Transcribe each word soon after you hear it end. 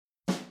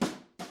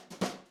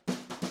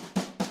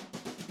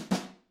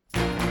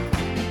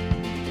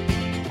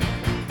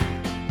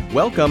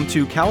Welcome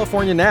to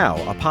California Now,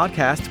 a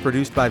podcast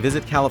produced by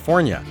Visit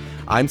California.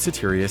 I'm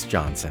Soterios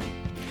Johnson.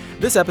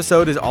 This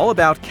episode is all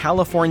about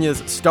California's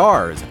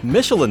stars,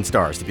 Michelin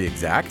stars to be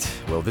exact.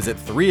 We'll visit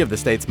 3 of the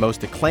state's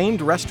most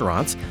acclaimed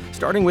restaurants,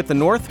 starting with the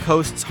North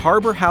Coast's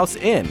Harbor House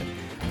Inn.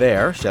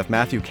 There, Chef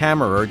Matthew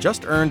Kammerer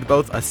just earned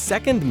both a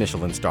second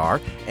Michelin star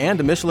and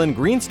a Michelin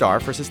Green Star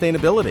for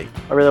sustainability.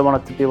 I really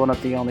wanted to be one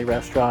of the only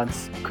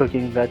restaurants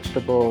cooking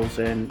vegetables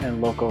and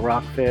local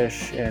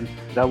rockfish, and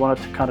I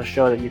wanted to kind of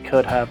show that you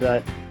could have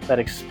that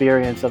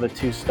experience of a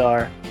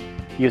 2-star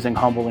using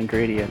humble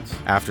ingredients.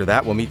 After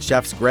that, we'll meet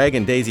chefs Greg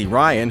and Daisy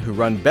Ryan, who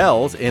run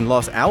Bell's in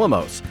Los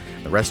Alamos.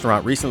 The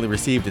restaurant recently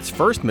received its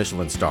first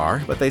Michelin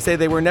star, but they say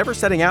they were never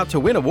setting out to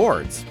win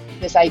awards.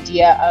 This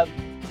idea of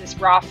this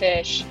raw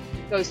fish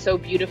goes so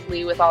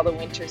beautifully with all the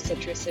winter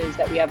citruses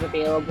that we have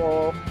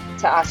available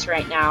to us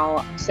right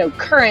now. So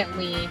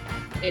currently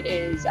it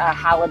is a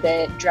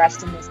halibut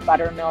dressed in this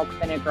buttermilk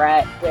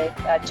vinaigrette with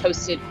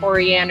toasted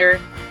coriander,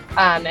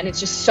 and it's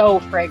just so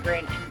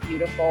fragrant and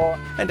beautiful.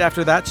 And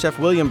after that, Chef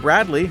William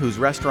Bradley, whose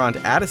restaurant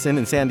Addison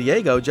in San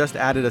Diego just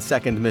added a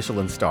second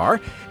Michelin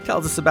star,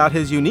 tells us about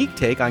his unique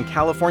take on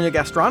California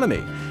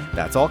gastronomy.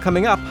 That's all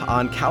coming up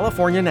on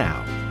California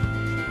Now.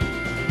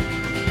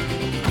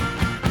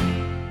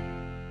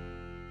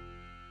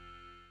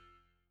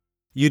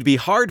 You'd be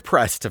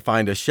hard-pressed to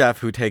find a chef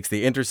who takes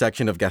the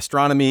intersection of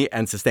gastronomy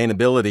and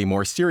sustainability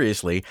more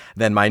seriously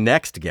than my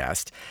next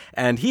guest,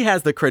 and he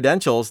has the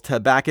credentials to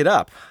back it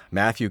up.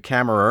 Matthew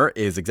Kammerer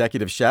is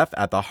executive chef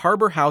at the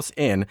Harbor House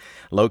Inn,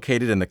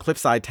 located in the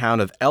cliffside town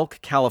of Elk,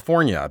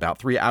 California, about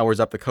 3 hours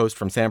up the coast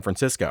from San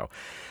Francisco.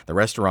 The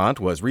restaurant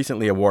was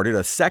recently awarded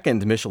a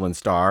second Michelin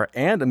star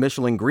and a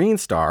Michelin Green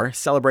Star,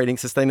 celebrating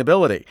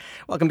sustainability.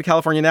 Welcome to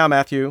California Now,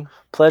 Matthew.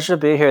 Pleasure to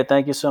be here.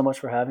 Thank you so much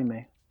for having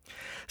me.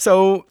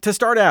 So to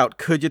start out,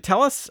 could you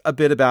tell us a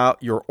bit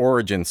about your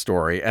origin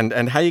story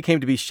and how you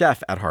came to be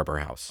chef at Harbor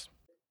House?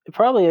 It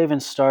probably even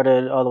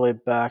started all the way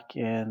back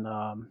in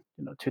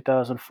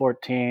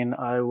 2014.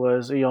 I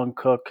was a young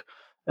cook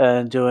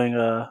and doing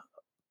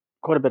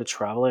quite a bit of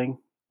traveling.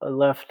 I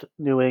left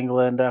New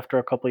England after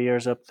a couple of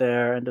years up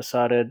there and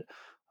decided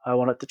I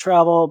wanted to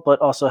travel, but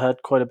also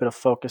had quite a bit of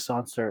focus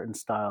on certain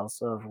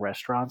styles of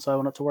restaurants I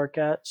wanted to work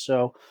at.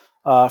 So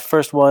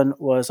first one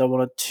was I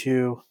wanted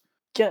to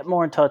get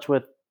more in touch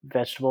with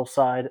vegetable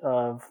side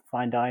of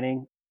fine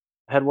dining.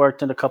 I had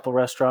worked in a couple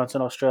restaurants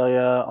in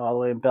Australia, all the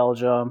way in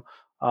Belgium,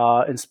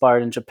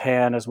 inspired in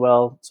Japan as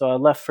well. So I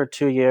left for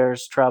 2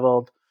 years,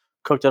 traveled,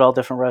 cooked at all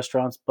different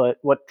restaurants. But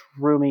what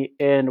drew me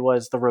in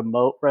was the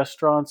remote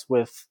restaurants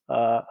with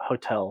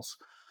hotels.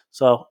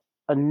 So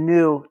I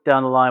knew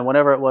down the line,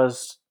 whenever it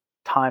was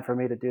time for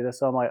me to do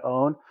this on my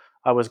own,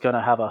 I was going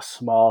to have a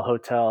small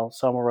hotel,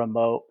 somewhere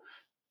remote,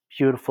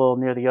 beautiful,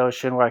 near the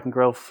ocean where I can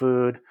grow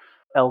food.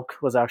 Elk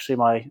was actually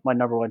my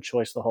number one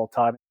choice the whole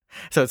time.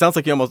 So it sounds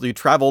like you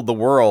traveled the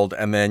world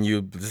and then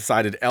you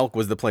decided Elk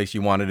was the place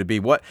you wanted to be.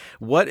 What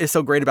is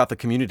so great about the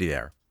community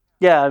there?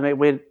 Yeah, I mean,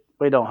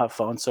 we don't have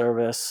phone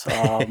service.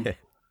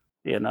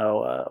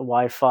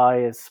 Wi-Fi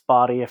is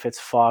spotty if it's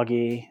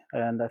foggy,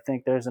 and I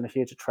think there's a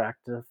huge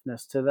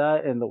attractiveness to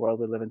that in the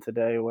world we live in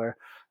today, where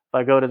if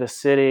I go to the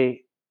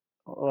city,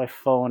 my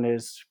phone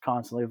is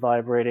constantly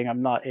vibrating.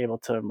 I'm not able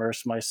to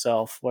immerse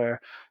myself, where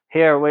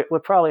here we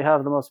probably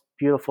have the most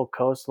beautiful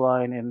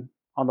coastline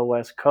on the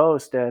West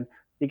Coast, and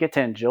you get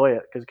to enjoy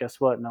it because guess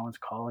what? No one's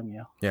calling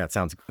you. Yeah, it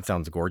sounds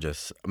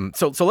gorgeous.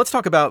 So let's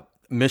talk about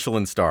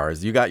Michelin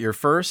stars. You got your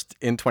first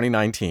in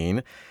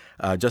 2019,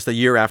 just a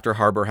year after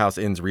Harbor House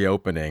Inn's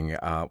reopening.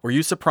 Were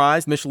you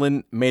surprised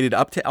Michelin made it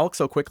up to Elk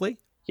so quickly?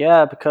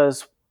 Yeah,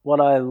 because when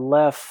I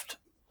left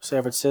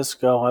San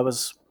Francisco, I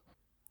was,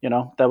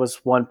 that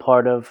was one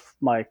part of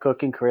my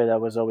cooking career that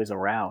was always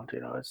around.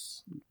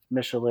 It's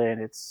Michelin,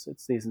 it's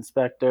these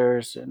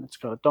inspectors, and it's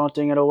kind of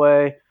daunting in a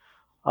way.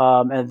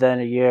 And then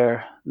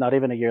not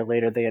even a year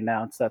later, they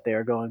announced that they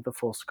are going the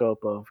full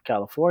scope of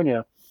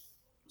California.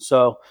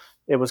 So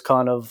it was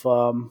kind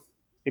of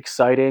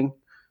exciting.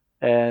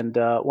 And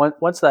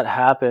once that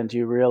happened,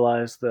 you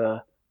realize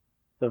the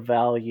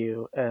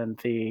value and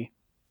the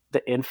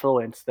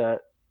influence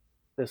that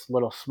this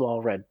little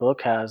small red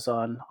book has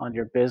on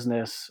your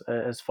business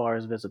as far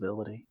as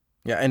visibility.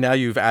 Yeah, and now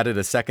you've added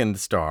a second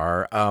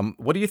star.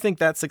 What do you think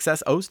that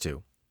success owes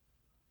to?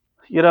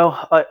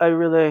 I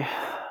really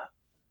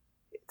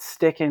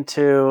sticking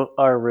to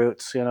our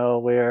roots,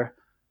 where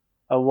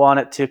I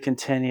wanted to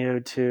continue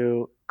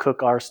to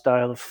cook our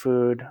style of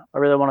food. I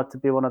really wanted to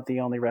be one of the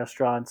only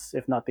restaurants,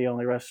 if not the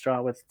only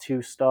restaurant, with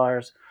 2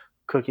 stars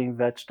cooking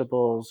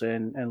vegetables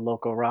and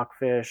local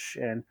rockfish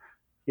and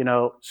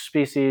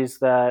species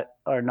that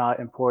are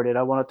not imported.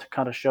 I wanted to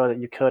kind of show that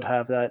you could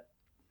have that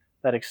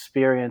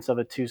experience of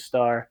a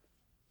 2-star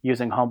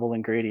using humble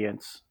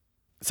ingredients.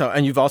 So,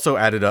 and you've also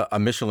added a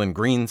Michelin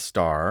Green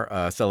Star,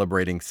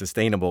 celebrating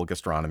sustainable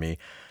gastronomy.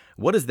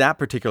 What does that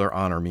particular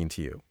honor mean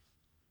to you?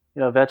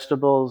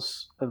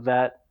 Vegetables,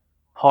 that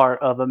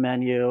part of a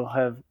menu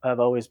have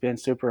always been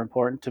super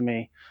important to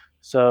me.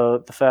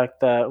 So the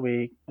fact that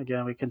we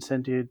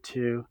continued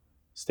to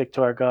stick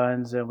to our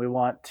guns, and we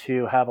want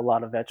to have a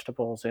lot of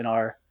vegetables in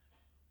our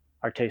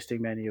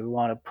tasting menu. We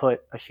want to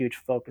put a huge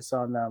focus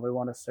on them. We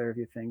want to serve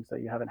you things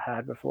that you haven't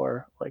had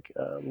before, like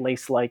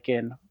lace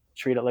lichen,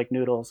 treat it like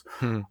noodles.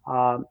 Hmm.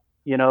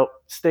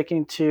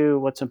 Sticking to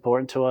what's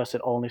important to us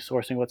and only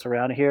sourcing what's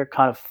around here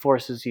kind of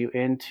forces you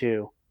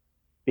into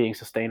being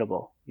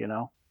sustainable.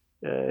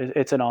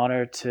 It's an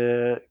honor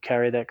to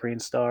carry that green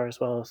star as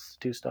well as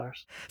 2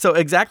 stars. So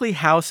exactly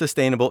how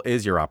sustainable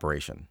is your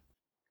operation?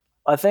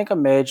 I think a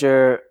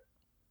major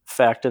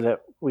factor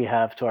that we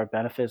have to our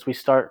benefit is we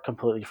start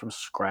completely from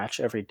scratch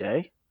every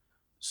day.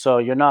 So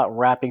you're not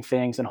wrapping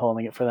things and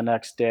holding it for the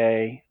next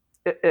day.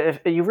 If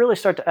you really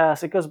start to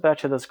ask, it goes back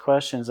to those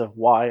questions of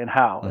why and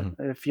how.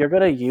 Mm-hmm. If you're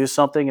going to use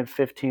something in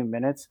 15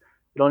 minutes,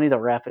 you don't need to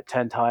wrap it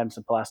 10 times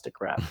in plastic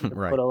wrap. You can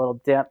Right. put a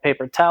little damp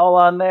paper towel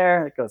on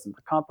there. It goes in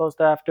the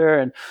compost after.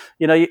 And,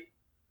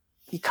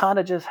 you kind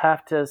of just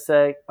have to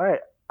say, all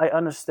right, I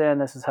understand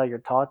this is how you're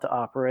taught to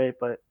operate,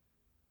 but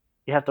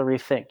you have to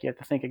rethink. You have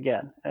to think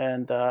again.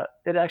 And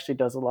it actually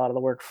does a lot of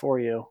the work for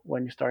you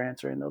when you start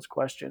answering those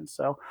questions.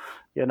 So,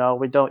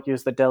 we don't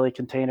use the deli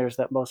containers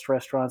that most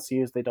restaurants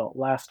use. They don't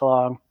last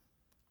long.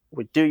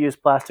 We do use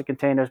plastic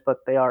containers,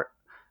 but they are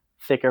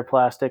thicker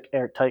plastic,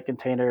 airtight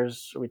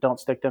containers. We don't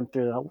stick them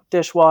through the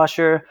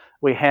dishwasher.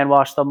 We hand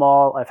wash them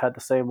all. I've had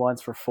the same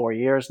ones for 4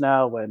 years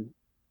now, when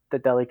the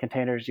deli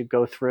containers you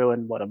go through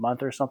in a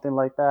month or something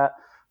like that.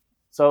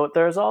 So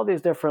there's all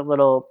these different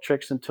little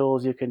tricks and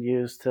tools you can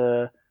use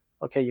to,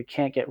 okay, you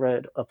can't get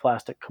rid of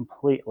plastic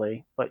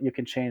completely, but you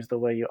can change the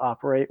way you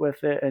operate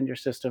with it and your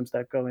systems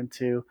that go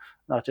into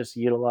not just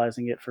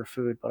utilizing it for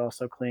food, but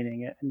also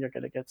cleaning it. And you're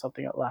going to get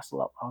something that lasts a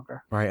lot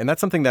longer. Right. And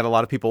that's something that a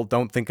lot of people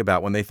don't think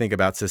about when they think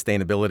about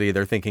sustainability.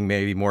 They're thinking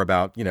maybe more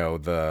about,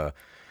 the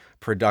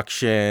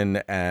production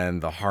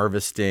and the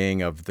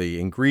harvesting of the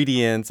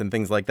ingredients and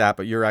things like that.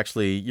 But you're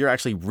actually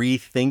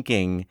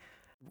rethinking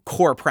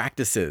core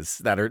practices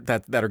that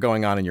are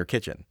going on in your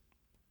kitchen.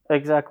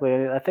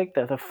 Exactly. I think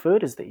that the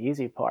food is the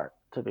easy part,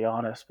 to be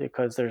honest,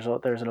 because there's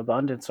an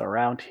abundance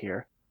around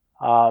here.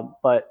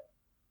 But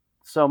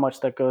so much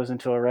that goes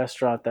into a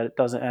restaurant that it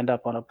doesn't end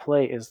up on a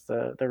plate is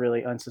the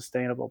really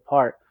unsustainable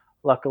part.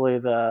 Luckily,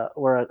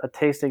 we're a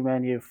tasting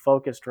menu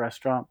focused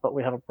restaurant, but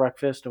we have a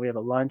breakfast and we have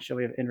a lunch and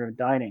we have in-room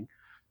dining.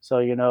 So,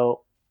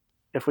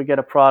 if we get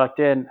a product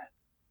in,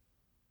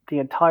 the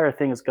entire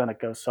thing is going to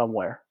go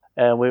somewhere.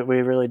 And we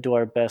really do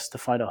our best to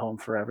find a home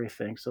for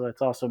everything. So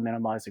that's also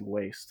minimizing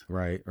waste.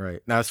 Right,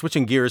 right. Now,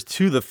 switching gears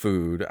to the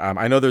food,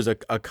 I know there's a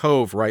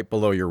cove right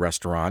below your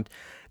restaurant.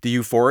 Do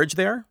you forage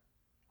there?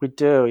 We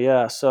do,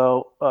 yeah.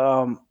 So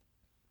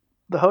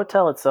the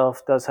hotel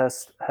itself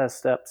has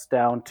steps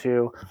down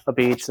to a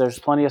beach. There's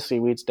plenty of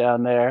seaweeds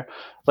down there,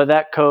 but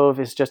that cove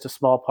is just a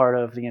small part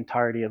of the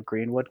entirety of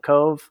Greenwood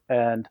Cove.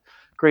 And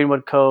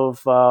Greenwood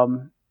Cove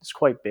is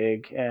quite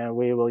big, and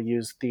we will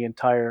use the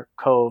entire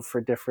cove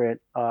for different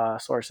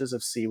sources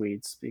of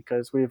seaweeds,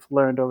 because we've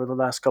learned over the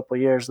last couple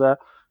of years that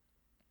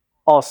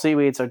all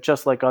seaweeds are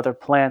just like other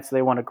plants.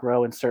 They want to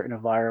grow in certain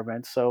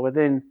environments. So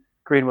within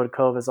Greenwood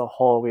Cove as a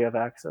whole, we have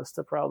access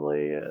to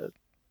probably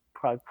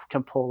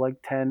can pull like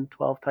 10,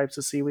 12 types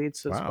of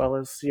seaweeds, as well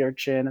as sea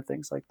urchin and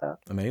things like that.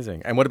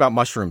 Amazing. And what about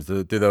mushrooms?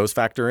 Do those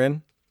factor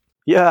in?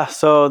 Yeah,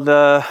 so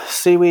the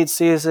seaweed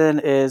season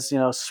is,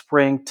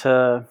 spring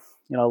to,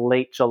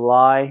 late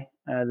July,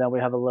 and then we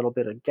have a little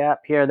bit of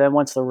gap here. Then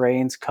once the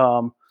rains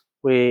come,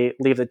 we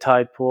leave the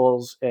tide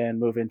pools and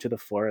move into the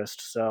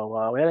forest.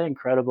 So we had an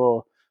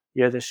incredible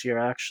year this year,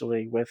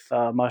 actually, with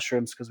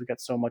mushrooms, because we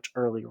got so much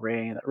early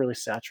rain that really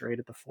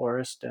saturated the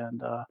forest.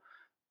 And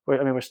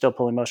we're still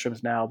pulling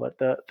mushrooms now, but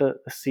the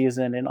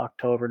season in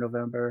October,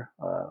 November,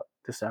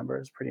 December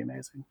is pretty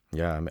amazing.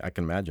 Yeah, I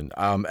can imagine.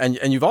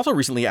 And you've also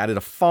recently added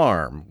a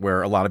farm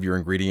where a lot of your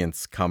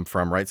ingredients come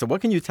from, right? So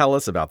what can you tell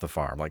us about the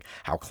farm? Like,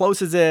 how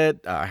close is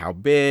it? How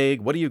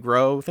big? What do you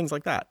grow? Things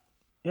like that.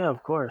 Yeah,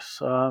 of course.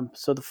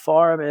 So the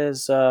farm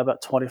is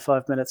about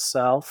 25 minutes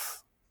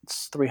south.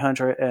 It's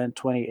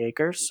 320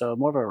 acres, so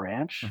more of a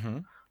ranch. Mm-hmm.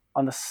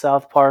 On the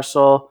south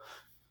parcel,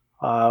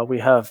 we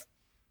have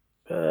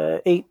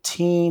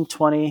 18,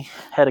 20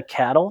 head of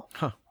cattle.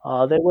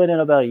 Huh. They went in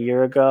about a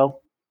year ago.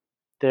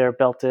 They're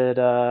belted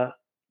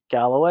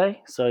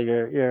Galloway, so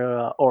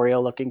your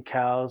Oreo-looking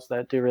cows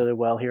that do really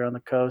well here on the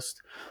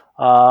coast.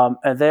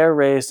 And they're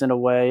raised in a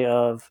way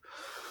of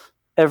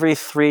every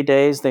 3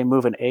 days they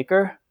move an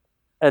acre,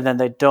 and then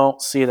they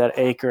don't see that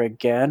acre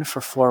again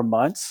for 4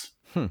 months.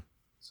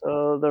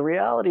 So the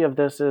reality of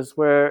this is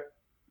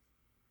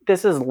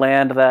this is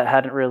land that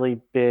hadn't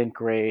really been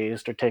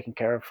grazed or taken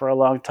care of for a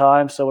long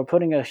time. So we're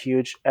putting a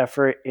huge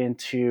effort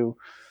into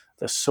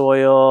the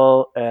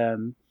soil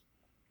and,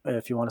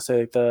 if you want to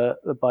say,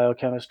 the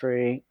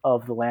biochemistry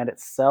of the land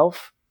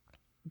itself,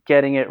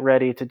 getting it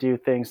ready to do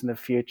things in the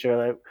future.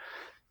 Like,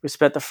 we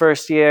spent the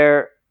first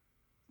year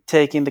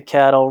taking the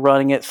cattle,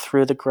 running it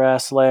through the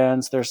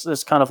grasslands. There's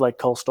this kind of like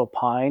coastal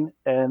pine,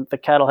 and the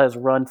cattle has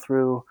run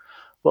through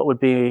what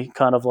would be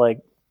kind of like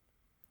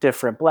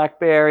different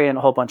blackberry and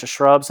a whole bunch of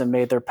shrubs and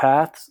made their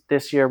paths.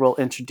 This year we'll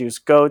introduce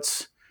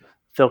goats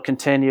they'll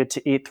continue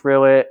to eat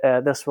through it.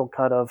 This will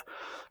kind of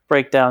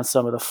break down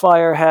some of the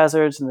fire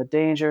hazards and the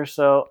danger.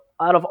 So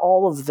out of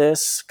all of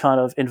this kind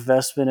of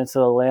investment into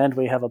the land,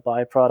 we have a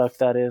byproduct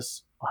that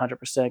is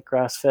 100%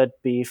 grass-fed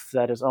beef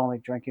that is only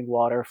drinking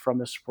water from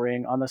the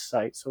spring on the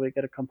site. So we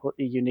get a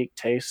completely unique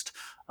taste.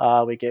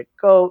 We get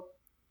goat.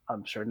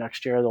 I'm sure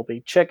next year there'll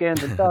be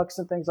chickens and ducks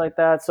and things like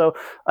that. So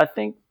I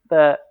think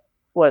that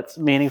what's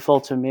meaningful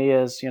to me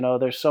is,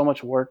 there's so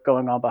much work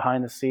going on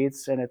behind the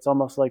scenes, and it's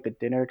almost like the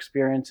dinner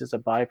experience is a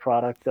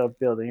byproduct of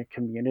building a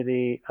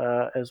community,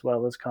 as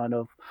well as kind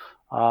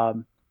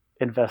of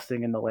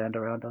investing in the land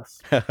around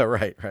us.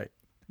 Right, right.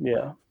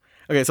 Yeah.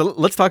 Okay, so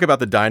let's talk about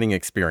the dining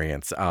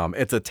experience.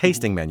 It's a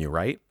tasting menu,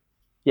 right?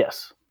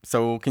 Yes.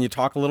 So can you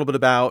talk a little bit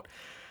about,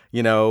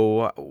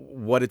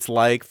 what it's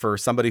like for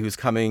somebody who's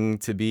coming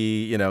to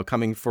be,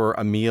 coming for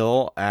a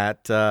meal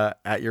at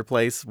your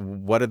place?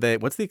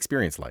 What's the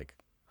experience like?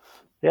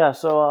 Yeah,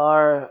 so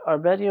our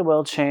menu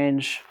will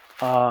change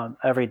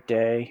every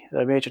day.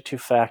 The major two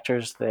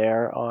factors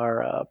there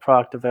are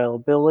product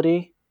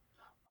availability,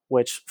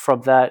 which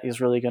from that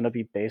is really going to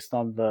be based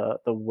on the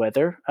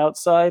weather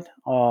outside.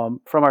 From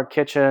our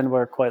kitchen,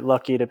 we're quite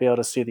lucky to be able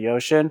to see the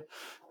ocean,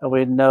 and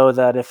we know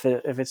that if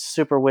it's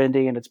super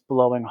windy and it's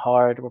blowing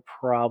hard, we're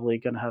probably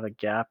going to have a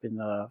gap in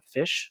the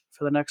fish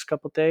for the next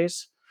couple of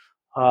days.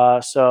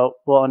 So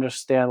we'll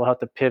understand. We'll have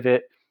to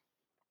pivot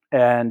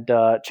and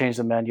change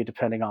the menu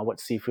depending on what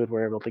seafood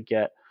we're able to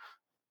get.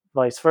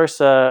 Vice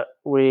versa,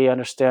 we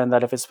understand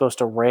that if it's supposed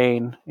to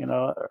rain,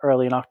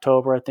 early in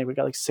October, I think we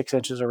got like 6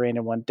 inches of rain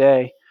in one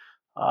day.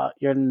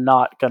 You're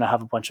not going to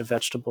have a bunch of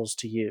vegetables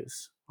to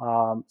use.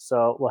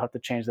 So we'll have to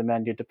change the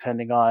menu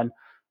depending on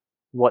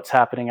what's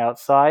happening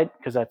outside,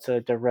 because that's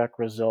a direct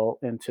result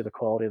into the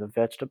quality of the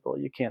vegetable.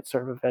 You can't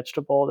serve a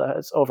vegetable that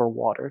is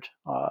overwatered.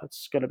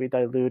 It's going to be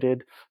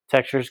diluted,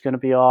 texture is going to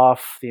be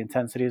off, the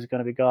intensity is going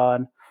to be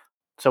gone.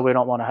 So we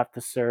don't want to have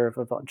to serve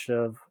a bunch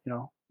of,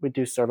 we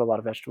do serve a lot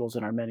of vegetables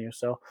in our menu.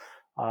 So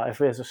if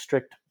it is a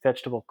strict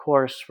vegetable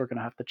course, we're going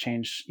to have to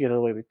change either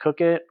the way we cook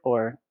it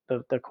or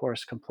the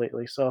course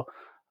completely. So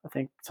I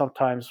think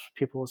sometimes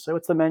people will say,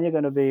 what's the menu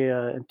going to be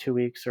in 2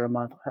 weeks or a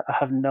month? I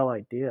have no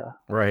idea.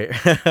 Right.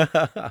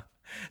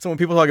 So when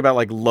people talk about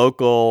like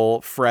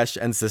local, fresh,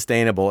 and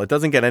sustainable, it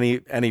doesn't get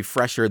any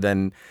fresher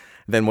than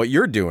what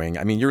you're doing.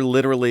 I mean, you're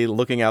literally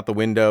looking out the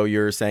window.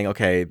 You're saying,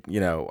 okay,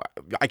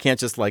 I can't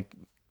just like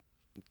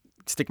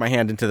stick my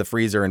hand into the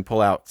freezer and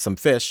pull out some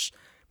fish,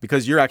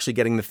 because you're actually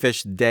getting the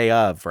fish day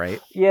of, right?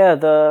 Yeah,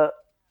 the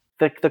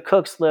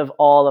cooks live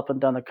all up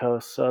and down the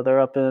coast. So they're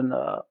up in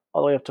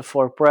all the way up to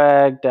Fort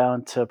Bragg,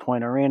 down to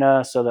Point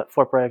Arena. So that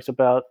Fort Bragg's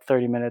about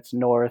 30 minutes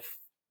north.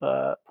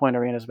 Point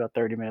Arena is about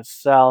 30 minutes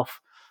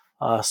south.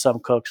 Some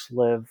cooks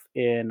live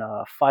in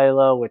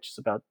Philo, which is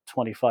about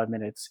 25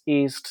 minutes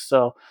east.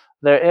 So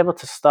they're able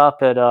to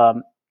stop at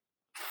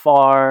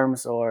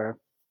farms or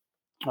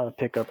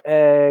pick up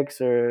eggs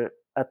or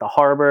at the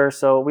harbor.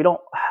 So we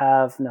don't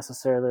have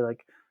necessarily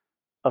like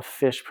a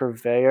fish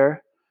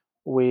purveyor.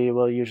 We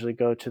will usually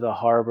go to the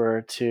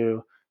harbor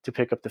to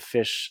pick up the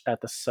fish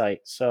at the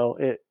site. So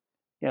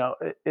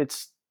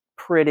it's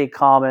pretty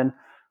common.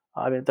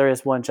 I mean, there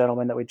is one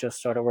gentleman that we just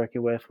started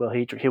working with. Well,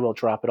 he will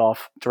drop it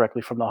off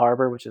directly from the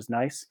harbor, which is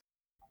nice.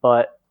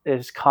 But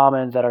it's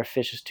common that our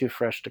fish is too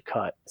fresh to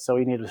cut, so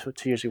we need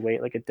to usually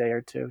wait like a day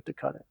or two to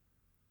cut it.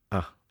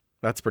 Oh,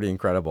 that's pretty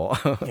incredible.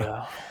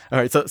 Yeah. All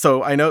right.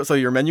 So I know, so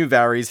your menu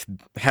varies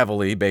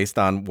heavily based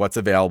on what's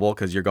available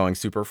because you're going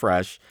super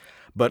fresh.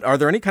 But are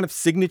there any kind of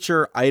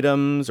signature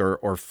items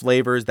or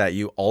flavors that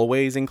you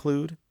always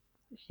include?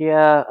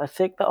 Yeah, I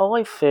think the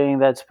only thing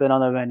that's been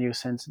on the menu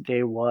since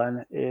day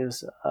one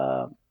is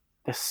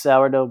the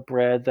sourdough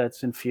bread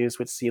that's infused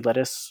with sea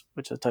lettuce,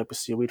 which is a type of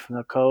seaweed from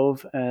the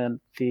cove, and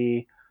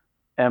the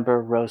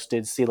ember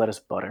roasted sea lettuce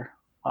butter.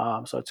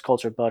 So it's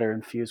cultured butter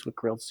infused with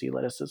grilled sea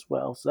lettuce as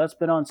well. So that's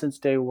been on since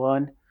day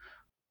one.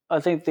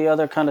 I think the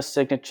other kind of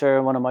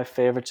signature, one of my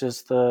favorites,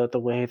 is the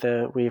way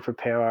that we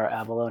prepare our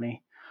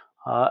abalone.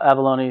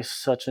 Abalone is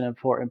such an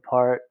important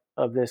part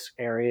of this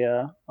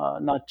area,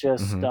 not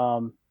just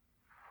Mm-hmm.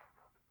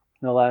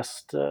 in the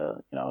last,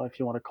 if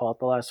you want to call it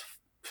the last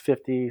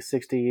 50,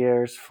 60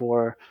 years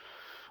for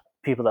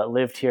people that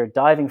lived here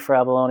diving for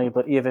abalone,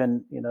 but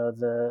even,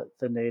 the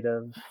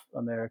Native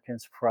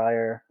Americans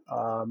prior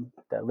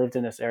that lived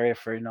in this area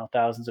for,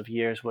 thousands of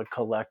years would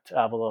collect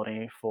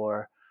abalone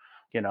for,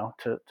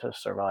 to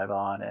survive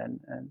on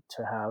and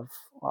to have.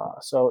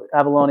 So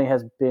abalone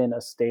has been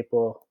a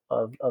staple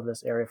of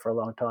this area for a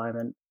long time.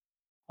 And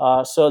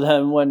so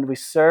then when we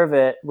serve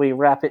it, we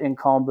wrap it in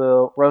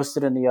kombu, roast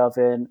it in the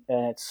oven,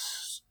 and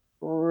it's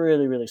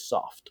really, really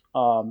soft.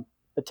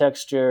 The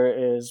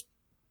texture is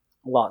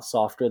a lot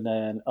softer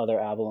than other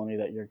abalone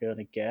that you're going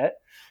to get.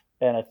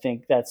 And I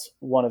think that's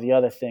one of the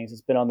other things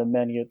that's been on the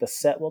menu. The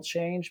set will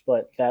change,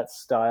 but that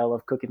style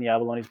of cooking the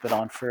abalone has been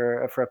on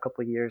for a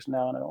couple of years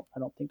now, and I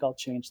don't think I'll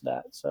change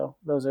that. So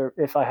those are,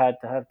 if I had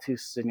to have two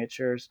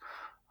signatures,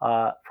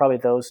 probably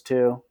those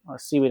two.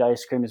 Seaweed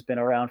ice cream has been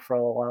around for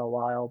a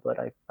while, but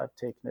I've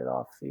taken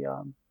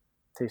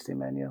tasting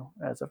menu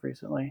as of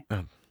recently.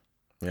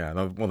 Yeah,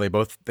 no, well, they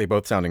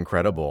both sound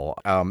incredible.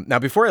 Now,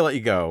 before I let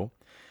you go,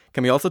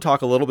 can we also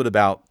talk a little bit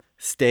about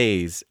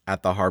stays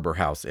at the Harbor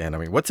House Inn? I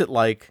mean, what's it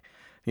like,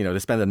 to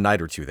spend a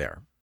night or two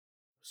there?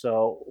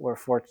 So we're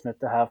fortunate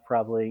to have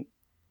probably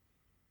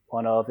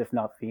one of, if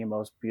not the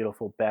most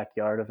beautiful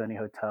backyard of any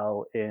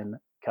hotel in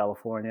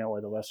California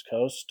or the West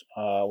Coast.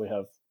 We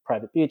have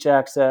private beach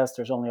access.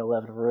 There's only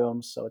 11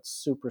 rooms, so it's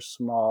super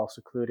small,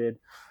 secluded.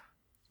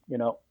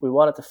 We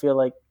want it to feel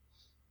like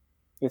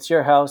it's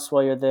your house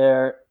while you're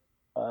there.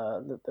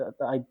 The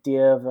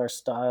idea of our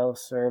style of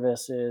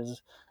service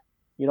is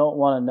you don't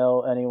want to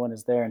know anyone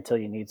is there until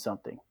you need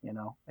something.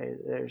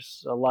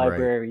 There's a Right.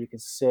 library where you can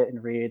sit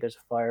and read. There's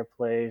a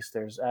fireplace.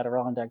 There's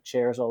Adirondack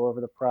chairs all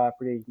over the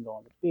property. You can go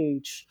on the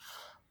beach.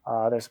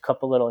 There's a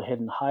couple little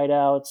hidden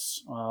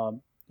hideouts.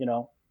 You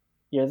know,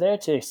 you're there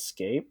to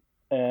escape,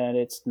 and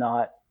it's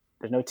not.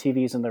 There's no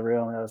TVs in the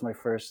room. That was my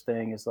first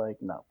thing. Is like,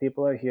 no,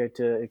 people are here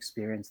to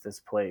experience this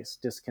place,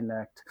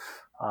 disconnect.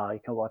 You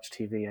can watch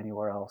TV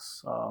anywhere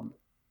else.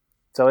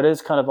 So it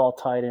is kind of all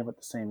tied in with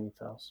the same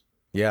ethos.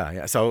 Yeah,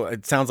 yeah. So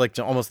it sounds like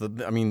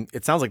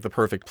it sounds like the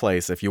perfect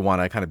place if you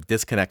want to kind of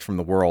disconnect from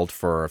the world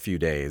for a few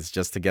days,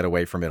 just to get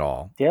away from it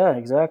all. Yeah,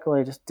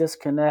 exactly. Just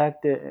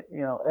disconnect.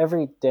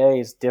 Every day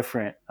is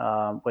different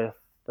with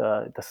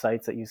the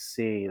sights that you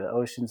see. The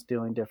ocean's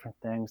doing different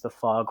things. The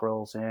fog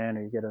rolls in,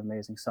 or you get an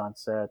amazing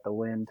sunset. The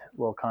wind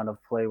will kind of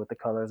play with the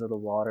colors of the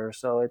water.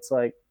 So it's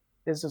like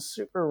it's a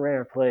super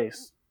rare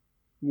place.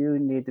 You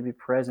need to be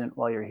present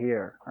while you're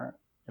here. Or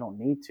you don't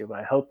need to, but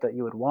I hope that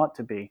you would want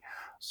to be.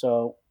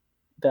 So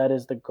that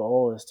is the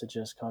goal: is to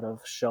just kind of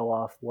show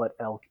off what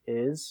elk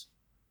is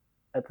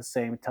at the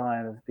same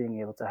time of being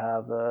able to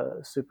have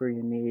a super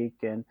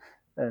unique and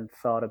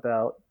thought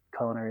about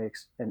culinary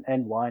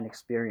and wine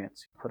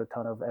experience. Put a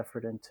ton of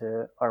effort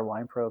into our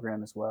wine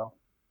program as well.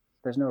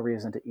 There's no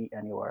reason to eat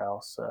anywhere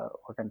else.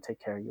 We're going to take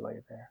care of you while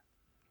you're there.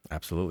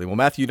 Absolutely. Well,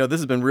 Matthew,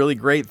 this has been really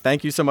great.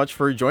 Thank you so much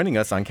for joining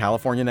us on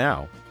California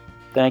Now.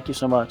 Thank you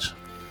so much.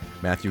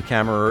 Matthew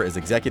Kammerer is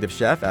executive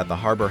chef at the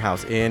Harbor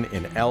House Inn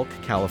in Elk,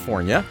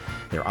 California.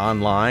 They're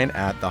online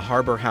at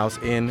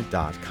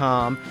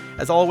theharborhouseinn.com.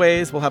 As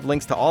always, we'll have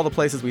links to all the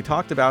places we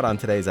talked about on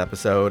today's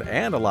episode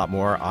and a lot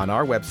more on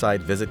our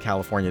website,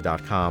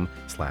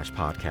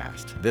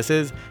 visitcalifornia.com/podcast. This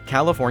is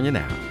California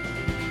Now.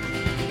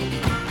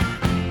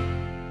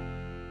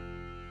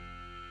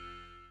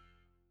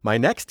 My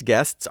next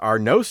guests are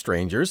no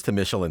strangers to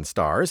Michelin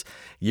stars.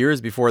 Years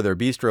before their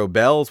bistro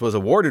Bell's was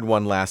awarded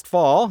one last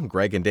fall,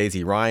 Greg and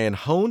Daisy Ryan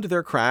honed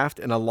their craft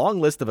in a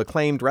long list of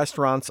acclaimed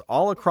restaurants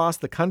all across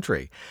the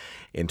country.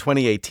 In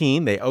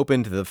 2018, they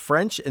opened the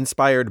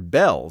French-inspired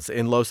Bell's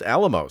in Los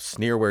Alamos,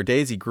 near where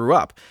Daisy grew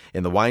up,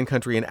 in the wine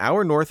country an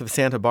hour north of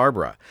Santa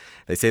Barbara.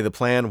 They say the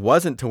plan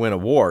wasn't to win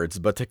awards,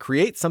 but to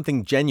create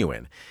something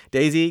genuine.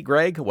 Daisy,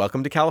 Greg,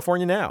 welcome to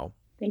California Now.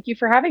 Thank you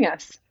for having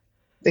us.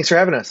 Thanks for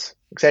having us.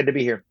 Excited to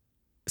be here.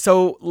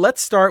 So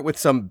let's start with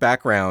some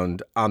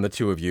background on the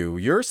two of you.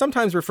 You're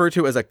sometimes referred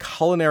to as a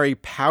culinary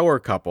power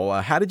couple.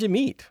 How did you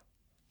meet?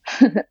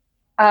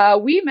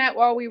 We met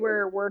while we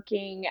were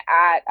working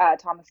at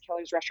Thomas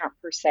Keller's restaurant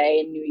Per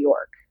Se in New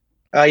York.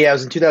 Yeah, it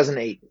was in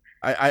 2008.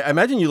 I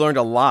imagine you learned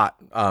a lot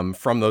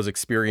from those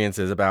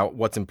experiences about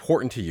what's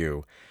important to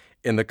you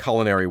in the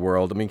culinary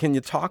world. I mean, can you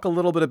talk a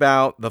little bit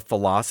about the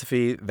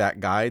philosophy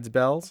that guides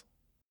Bell's?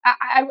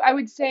 I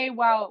would say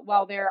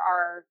while there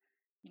are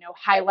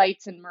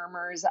highlights and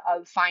murmurs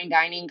of fine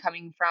dining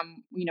coming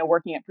from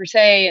working at Per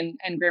Se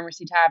and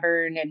Gramercy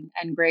Tavern,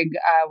 and Greg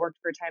worked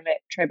for a time at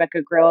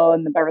Tribeca Grill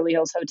and the Beverly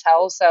Hills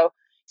Hotel, so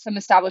some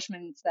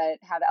establishments that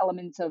have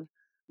elements of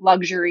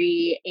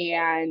luxury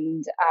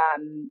and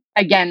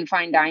again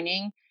fine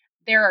dining.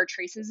 There are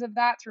traces of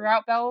that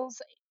throughout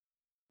Bell's,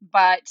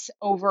 but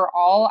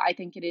overall I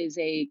think it is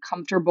a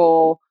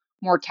comfortable,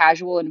 more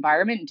casual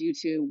environment due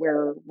to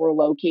where we're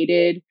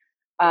located.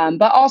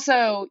 But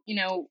also,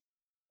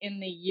 in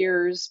the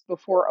years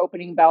before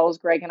opening Bell's,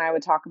 Greg and I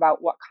would talk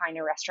about what kind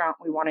of restaurant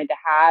we wanted to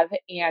have.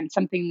 And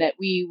something that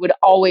we would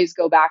always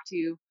go back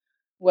to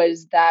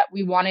was that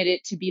we wanted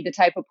it to be the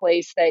type of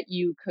place that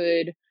you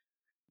could,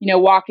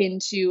 walk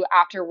into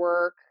after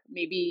work.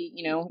 Maybe,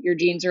 your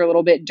jeans are a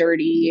little bit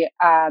dirty,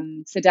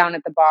 sit down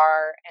at the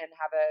bar and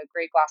have a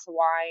great glass of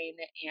wine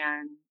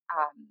and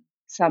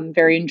some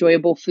very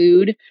enjoyable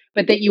food,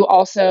 but that you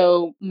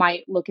also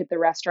might look at the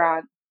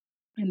restaurant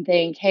and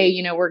think, hey,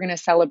 we're going to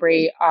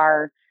celebrate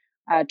our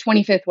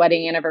 25th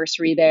wedding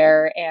anniversary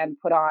there and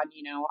put on,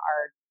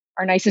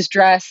 our nicest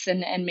dress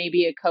and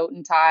maybe a coat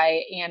and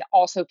tie, and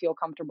also feel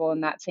comfortable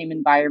in that same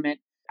environment.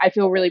 I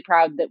feel really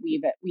proud that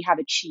we have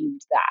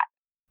achieved that.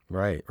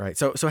 Right, right.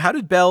 So how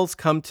did Bell's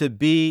come to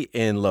be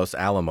in Los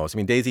Alamos? I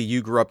mean, Daisy,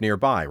 you grew up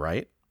nearby,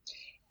 right?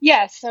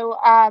 Yeah. So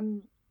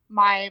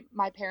my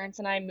parents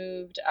and I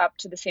moved up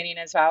to the Santa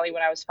Ynez Valley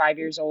when I was 5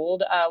 years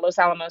old. Los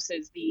Alamos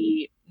is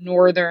the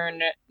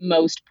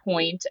northernmost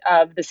point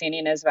of the Santa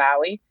Ynez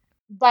Valley,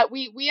 but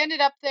we ended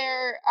up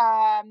there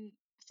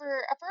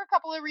for a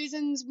couple of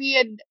reasons. We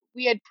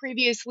had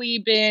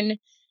previously been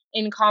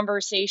in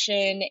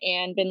conversation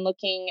and been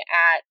looking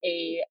at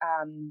a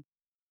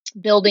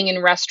building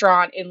and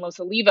restaurant in Los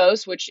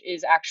Alamos, which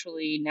is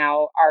actually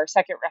now our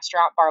second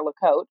restaurant, Bar La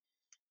Côte.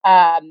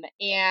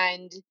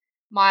 And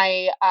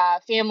my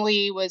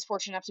family was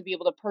fortunate enough to be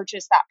able to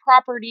purchase that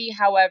property.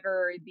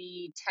 However,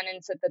 the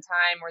tenants at the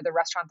time, or the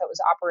restaurant that was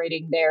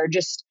operating there,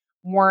 just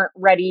weren't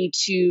ready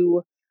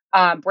to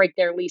break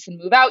their lease and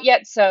move out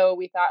yet. So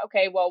we thought,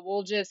 okay, well,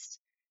 we'll just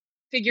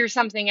figure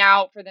something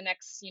out for the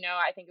next,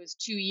 I think it was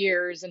 2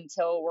 years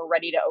until we're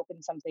ready to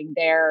open something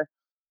there.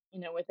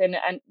 Within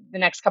the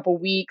next couple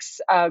weeks,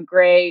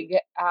 Greg,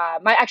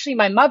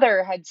 my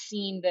mother had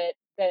seen that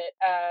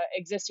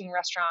existing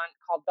restaurant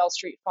called Bell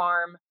Street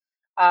Farm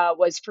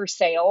was for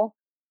sale.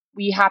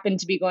 We happened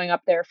to be going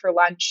up there for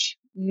lunch,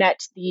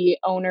 met the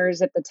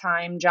owners at the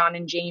time, John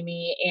and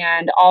Jamie,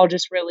 and all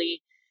just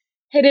really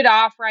hit it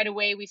off right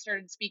away. We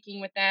started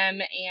speaking with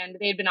them, and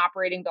they had been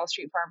operating Bell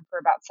Street Farm for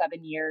about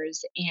 7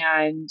 years,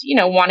 and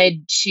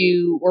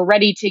were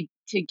ready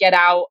to get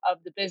out of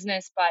the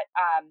business, but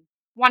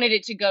wanted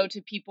it to go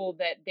to people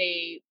that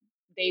they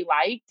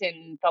liked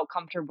and felt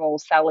comfortable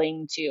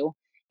selling to.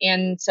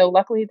 And so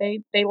luckily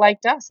they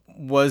liked us.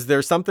 Was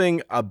there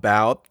something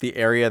about the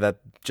area that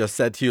just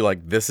said to you,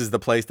 like, this is the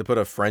place to put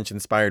a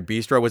French-inspired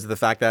bistro? Was it the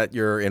fact that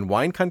you're in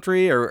wine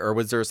country, or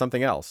was there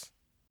something else?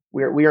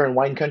 We are in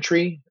wine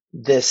country.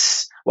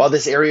 While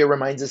this area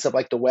reminds us of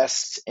like the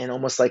West and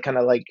almost like kind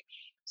of like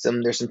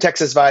there's some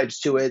Texas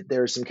vibes to it.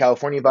 There's some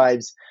California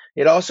vibes.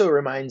 It also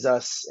reminds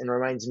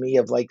me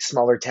of like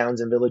smaller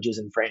towns and villages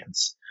in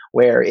France,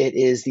 where it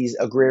is these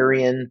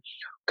agrarian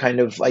kind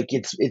of like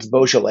it's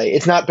Beaujolais.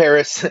 It's not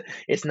Paris.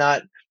 It's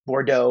not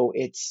Bordeaux.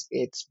 It's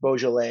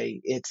Beaujolais.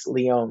 It's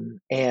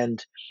Lyon.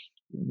 And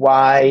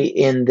why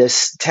in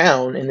this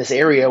town, in this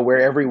area where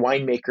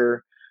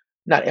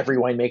not every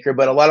winemaker,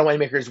 but a lot of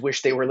winemakers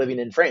wish they were living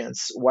in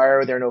France, why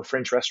are there no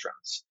French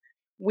restaurants?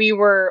 We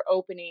were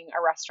opening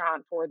a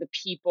restaurant for the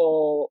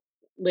people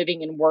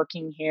living and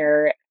working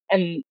here,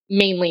 and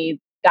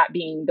mainly that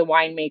being the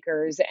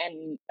winemakers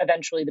and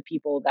eventually the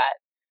people that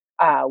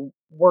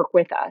work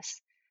with us.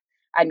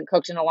 I hadn't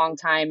cooked in a long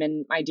time,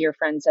 and my dear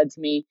friend said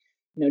to me,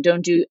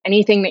 don't do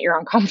anything that you're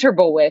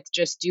uncomfortable with.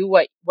 Just do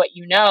what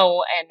you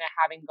know. And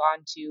having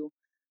gone to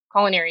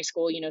culinary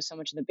school, so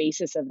much of the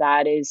basis of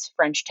that is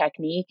French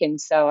technique.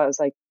 And so I was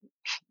like,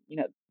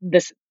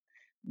 this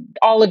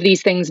all of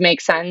these things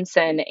make sense,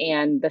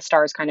 and the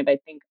stars kind of, I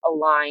think,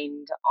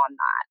 aligned on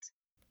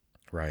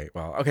that. Right.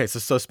 Well, okay.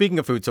 So speaking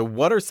of food, so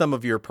what are some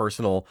of your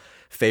personal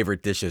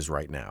favorite dishes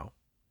right now?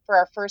 For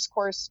our first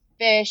course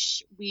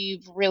fish,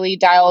 we've really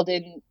dialed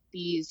in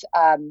these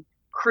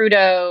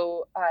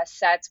crudo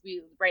sets.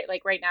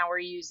 Right now we're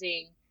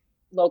using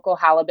local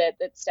halibut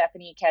that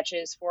Stephanie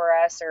catches for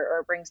us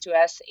or brings to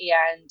us,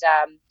 and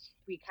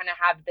we kind of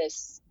have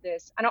this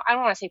I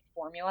don't want to say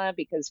formula,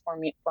 because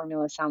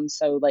formula sounds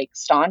so like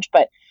staunch,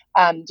 but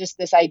just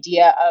this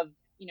idea of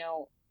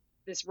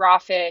this raw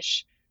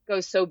fish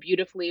goes so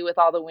beautifully with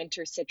all the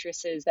winter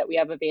citruses that we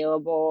have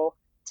available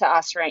to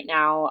us right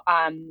now.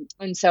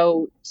 And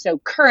so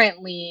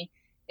currently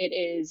it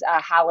is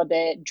a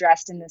halibut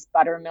dressed in this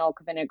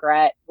buttermilk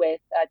vinaigrette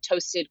with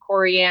toasted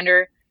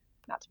coriander.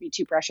 Not to be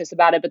too precious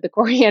about it, but the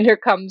coriander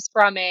comes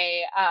from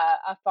a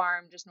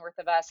farm just north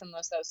of us in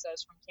Los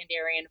Osos, from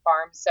Candarian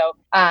Farms. So,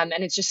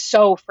 and it's just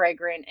so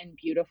fragrant and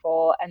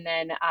beautiful. And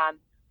then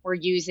we're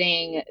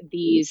using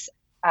these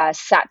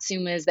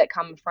satsumas that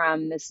come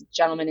from this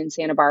gentleman in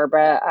Santa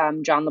Barbara,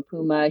 John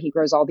LaPuma. He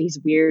grows all these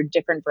weird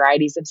different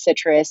varieties of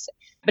citrus,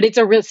 but it's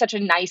such a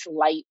nice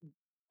light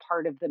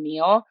part of the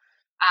meal.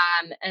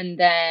 And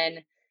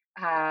then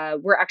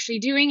we're actually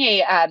doing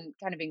a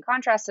kind of in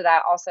contrast to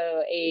that, also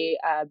a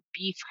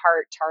beef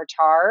heart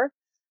tartare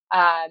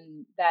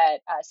that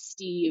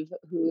Steve,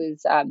 who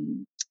is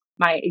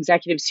my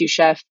executive sous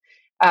chef,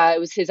 it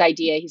was his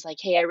idea. He's like,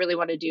 hey, I really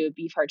want to do a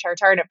beef heart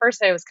tartare. And at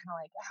first I was kind of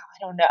like,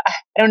 oh,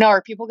 I don't know.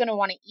 Are people going to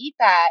want to eat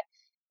that?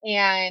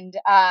 And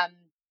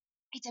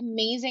it's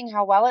amazing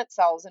how well it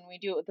sells. And we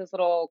do it with this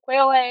little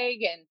quail egg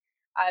and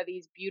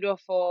these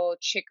beautiful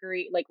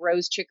chicory, like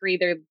rose chicory.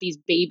 They're these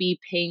baby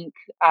pink,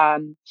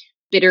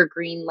 bitter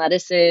green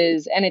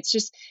lettuces. And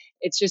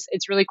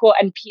it's really cool.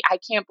 And I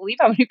can't believe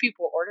how many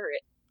people order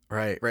it.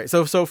 Right.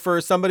 So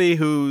for somebody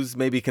who's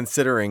maybe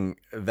considering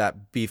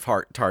that beef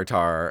heart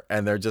tartare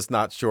and they're just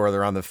not sure,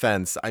 they're on the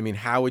fence, I mean,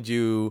 how would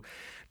you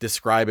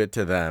describe it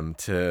to them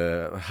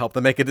to help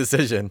them make a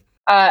decision?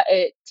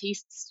 It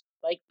tastes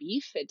like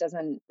beef. It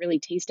doesn't really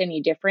taste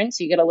any different.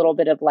 So you get a little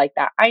bit of like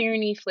that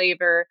irony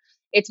flavor.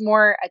 It's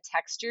more a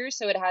texture.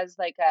 So it has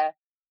like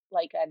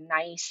a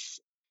nice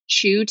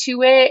chew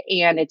to it.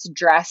 And it's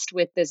dressed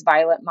with this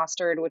violet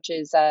mustard, which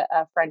is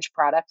a French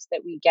product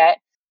that we get.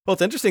 Well,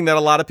 it's interesting that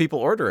a lot of people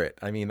order it.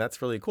 I mean,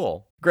 that's really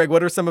cool. Greg,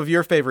 what are some of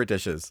your favorite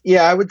dishes?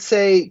 Yeah, I would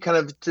say, kind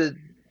of to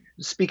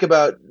speak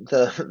about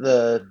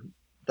the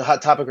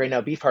hot topic right now,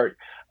 beef heart,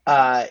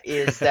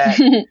 is that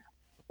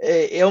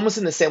almost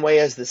in the same way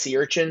as the sea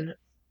urchin,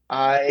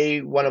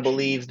 I want to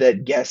believe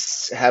that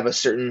guests have a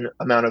certain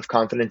amount of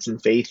confidence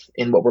and faith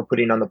in what we're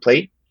putting on the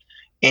plate.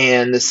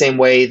 And the same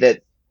way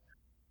that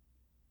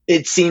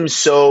it seems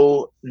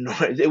so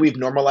we've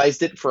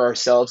normalized it for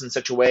ourselves in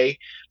such a way,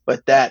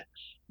 but that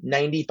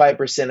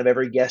 95% of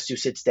every guest who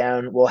sits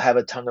down will have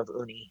a tongue of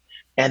uni,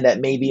 and that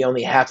maybe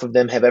only half of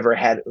them have ever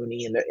had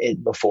uni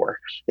before.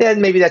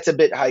 And maybe that's a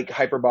bit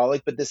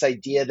hyperbolic, but this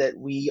idea that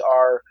we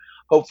are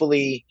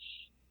hopefully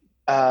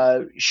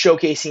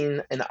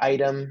showcasing an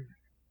item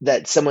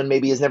that someone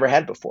maybe has never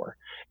had before,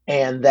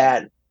 and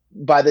that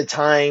by the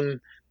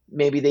time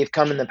maybe they've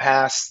come in the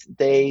past,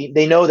 they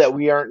know that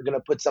we aren't going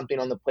to put something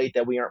on the plate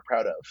that we aren't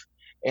proud of.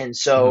 And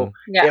so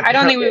Yeah, if I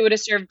don't think we would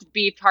have served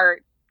beef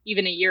heart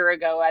even a year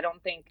ago. I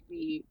don't think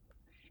in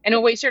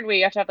a way, certain way,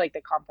 you have to have like the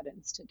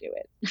confidence to do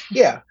it.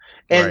 yeah,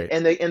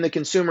 and Right. the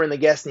consumer and the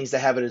guest needs to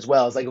have it as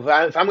well. It's like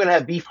if I'm going to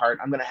have beef heart,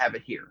 I'm going to have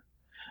it here.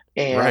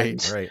 Right.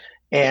 and Right.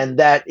 and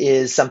that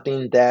is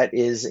something that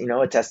is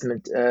a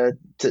testament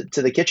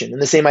to the kitchen,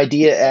 and the same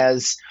idea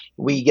as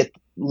we get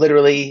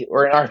literally,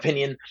 or in our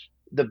opinion,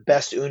 the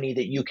best uni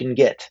that you can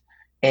get.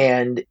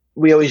 And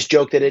we always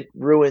joke that it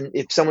ruin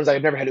if someone's like,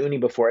 I've never had uni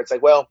before, it's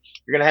like, well,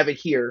 you're going to have it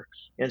here,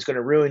 and it's going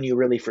to ruin you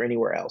really for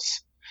anywhere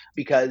else,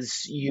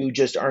 because you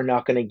just are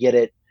not going to get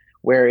it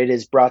where it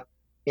is brought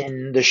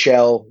in the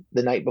shell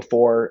the night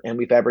before and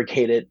we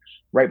fabricate it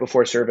right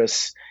before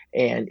service,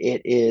 and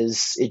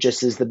it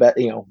just is the best.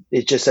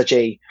 It's just such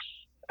an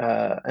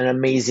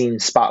amazing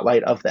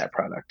spotlight of that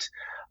product.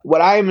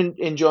 What I'm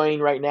enjoying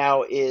right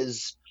now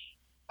is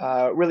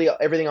really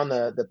everything on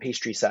the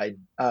pastry side.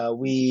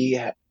 We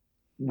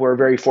were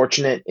very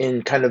fortunate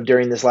in kind of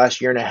during this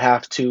last year and a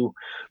half to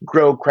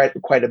grow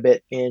quite a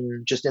bit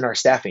in our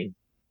staffing.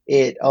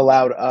 It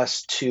allowed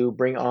us to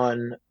bring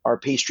on our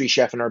pastry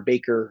chef and our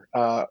baker,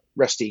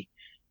 Rusty,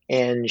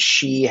 and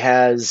she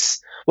has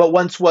what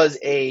once was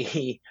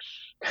a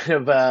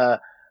kind of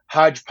a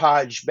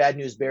hodgepodge bad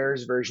news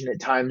bears version at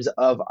times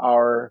of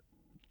our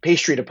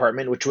pastry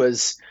department, which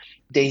was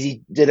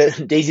Daisy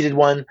did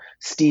one,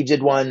 Steve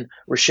did one,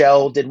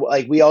 Rochelle did,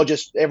 like,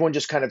 everyone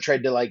just kind of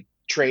tried to like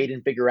trade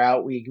and figure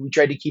out. We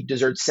tried to keep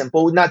desserts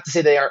simple, not to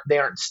say they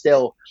aren't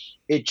still.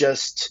 It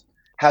just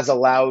has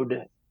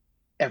allowed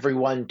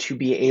everyone to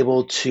be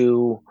able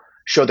to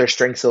show their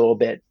strengths a little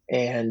bit,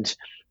 and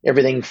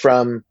everything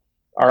from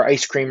our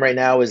ice cream right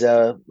now is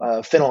a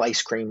fennel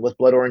ice cream with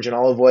blood orange and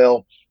olive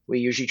oil. We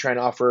usually try and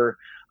offer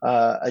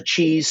a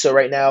cheese. So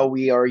right now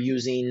we are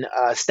using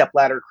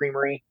Stepladder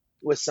Creamery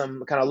with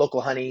some kind of local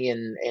honey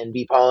and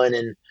bee pollen,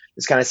 and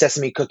this kind of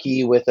sesame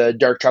cookie with a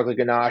dark chocolate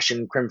ganache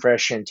and creme fraiche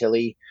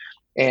chantilly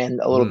and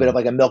a little bit of Mm.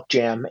 like a milk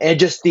jam, and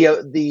just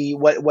the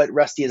what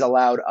Rusty has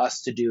allowed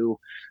us to do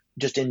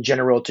just in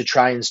general to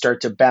try and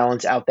start to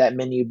balance out that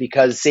menu,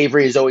 because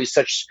savory is always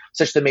such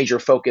the major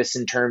focus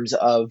in terms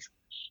of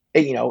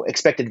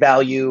expected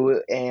value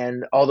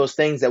and all those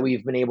things, that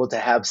we've been able to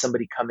have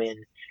somebody come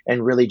in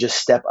and really just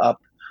step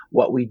up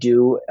what we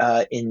do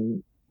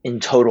in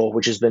total,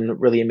 which has been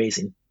really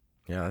amazing.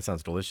 Yeah, that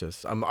sounds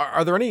delicious.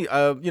 Are there any,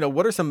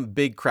 what are some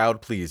big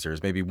crowd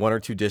pleasers? Maybe one or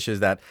two dishes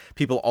that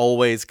people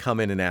always come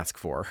in and ask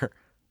for?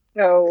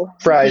 So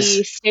the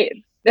Fries.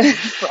 state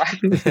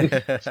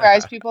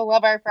fries, people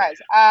love our fries.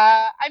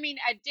 I mean,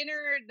 at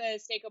dinner, the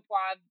steak au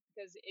poivre,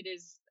 because it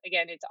is,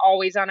 again, it's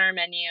always on our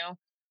menu.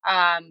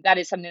 That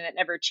is something that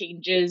never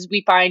changes.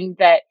 We find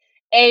that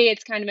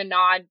it's kind of a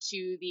nod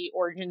to the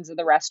origins of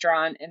the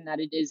restaurant, and that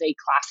it is a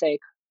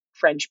classic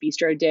French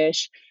bistro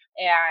dish.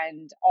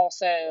 And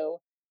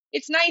also,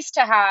 it's nice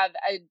to have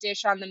a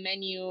dish on the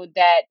menu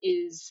that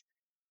is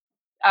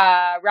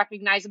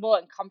recognizable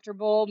and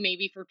comfortable,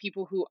 maybe for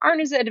people who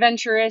aren't as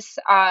adventurous.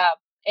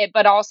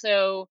 But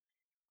also,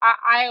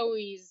 I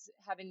always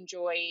have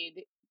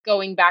enjoyed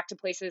going back to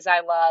places I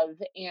love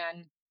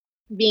and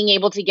being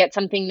able to get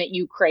something that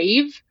you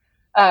crave.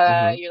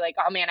 Hmm. You're like,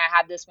 oh man, I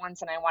had this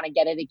once and I want to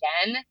get it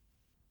again.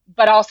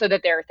 But also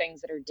that there are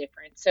things that are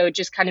different. So it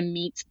just kind of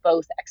meets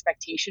both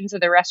expectations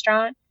of the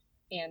restaurant.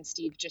 And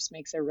Steve just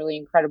makes a really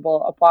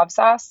incredible au poivre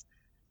sauce.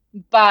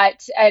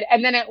 But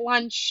and then at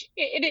lunch,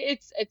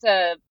 it's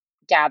a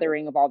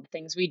gathering of all the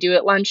things we do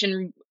at lunch,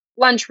 and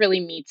lunch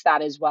really meets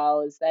that as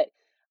well. Is that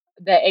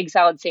the egg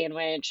salad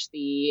sandwich,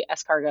 the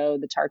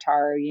escargot, the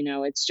tartare?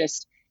 It's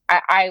just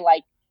I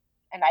like,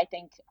 and I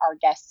think our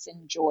guests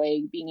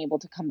enjoy being able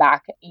to come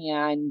back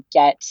and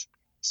get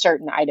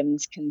certain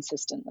items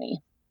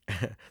consistently.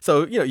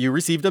 So, you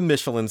received a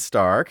Michelin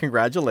star.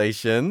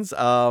 Congratulations.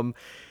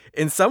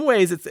 In some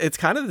ways, it's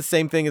kind of the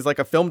same thing as like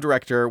a film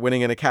director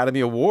winning an Academy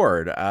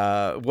Award.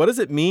 What does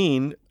it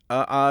mean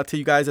to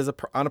you guys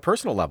on a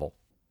personal level?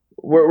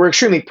 We're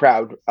extremely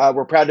proud.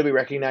 We're proud to be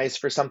recognized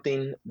for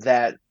something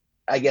that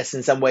I guess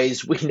in some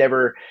ways we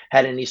never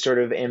had any sort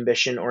of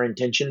ambition or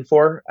intention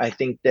for. I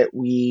think that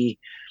we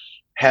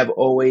have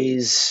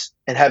always,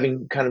 and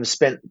having kind of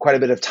spent quite a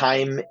bit of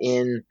time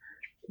in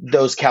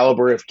those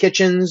caliber of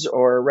kitchens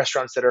or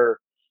restaurants that are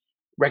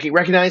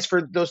recognized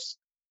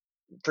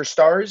for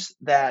stars,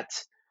 that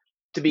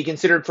to be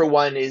considered for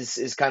one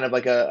is kind of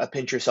like a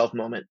pinch yourself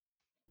moment.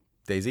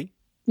 Daisy?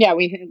 Yeah,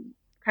 we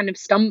kind of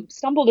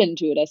stumbled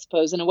into it, I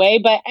suppose, in a way.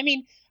 But I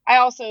mean, I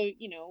also,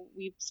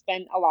 we've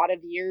spent a lot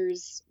of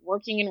years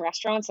working in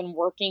restaurants and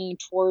working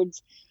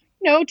towards,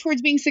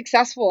 towards being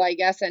successful, I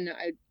guess, and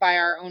by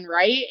our own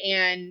right.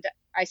 And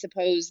I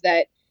suppose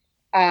that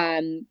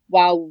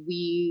while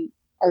we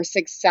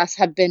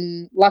have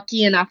been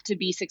lucky enough to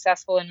be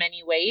successful in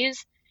many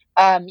ways,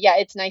 yeah,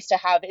 it's nice to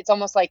have. It's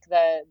almost like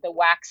the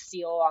wax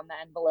seal on the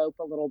envelope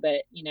a little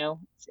bit.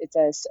 It's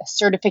a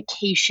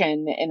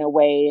certification in a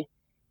way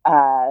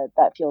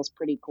that feels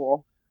pretty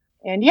cool.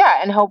 And yeah,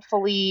 and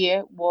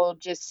hopefully will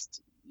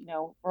just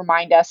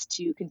remind us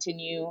to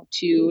continue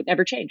to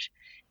never change,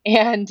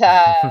 and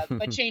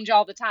but change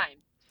all the time.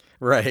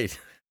 Right.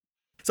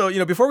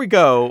 So, before we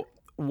go,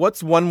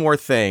 what's one more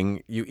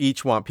thing you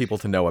each want people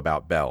to know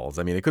about Bell's?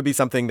 I mean, it could be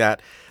something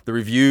that the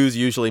reviews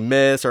usually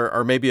miss,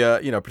 or maybe a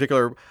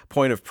particular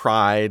point of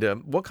pride.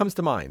 What comes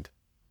to mind?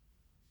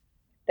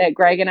 That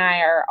Greg and I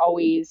are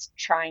always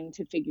trying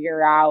to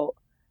figure out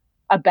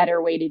a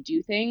better way to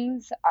do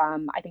things.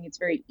 I think it's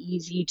very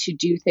easy to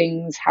do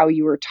things how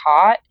you were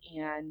taught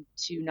and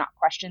to not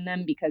question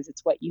them because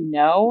it's what you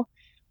know.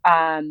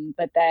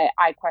 But that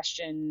I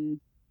question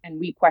and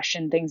we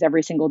question things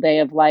every single day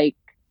of like,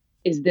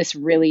 is this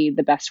really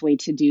the best way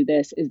to do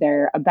this? Is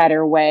there a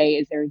better way?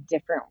 Is there a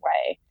different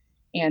way?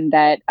 And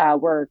that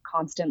we're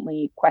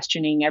constantly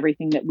questioning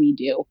everything that we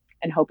do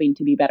and hoping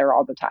to be better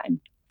all the time.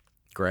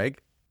 Greg?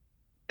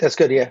 That's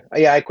good. Yeah.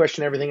 I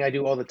question everything I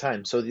do all the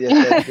time. So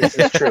this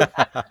is true.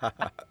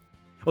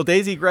 Well,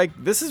 Daisy, Greg,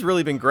 this has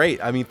really been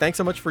great. I mean, thanks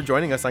so much for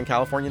joining us on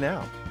California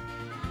Now.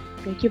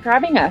 Thank you for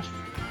having us.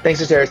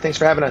 Thanks, Soterios. Thanks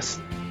for having us.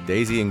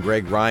 Daisy and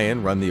Greg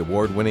Ryan run the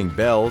award-winning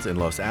Bell's in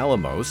Los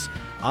Alamos,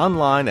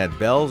 online at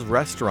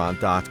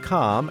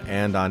bellsrestaurant.com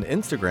and on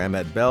Instagram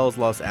at Bell's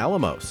Los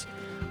Alamos.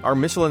 Our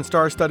Michelin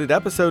star studded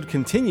episode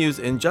continues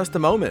in just a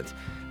moment.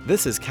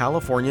 This is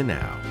California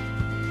Now.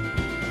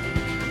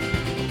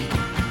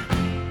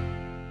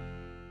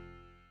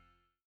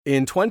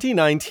 In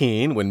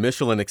 2019, when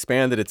Michelin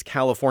expanded its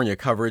California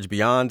coverage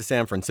beyond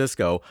San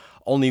Francisco,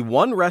 only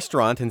one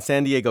restaurant in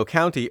San Diego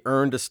County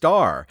earned a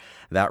star.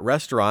 That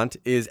restaurant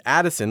is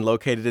Addison,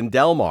 located in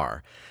Del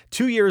Mar.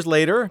 2 years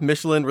later,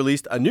 Michelin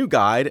released a new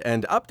guide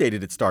and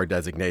updated its star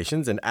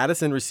designations, and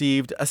Addison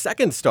received a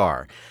second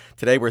star.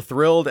 Today, we're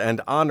thrilled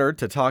and honored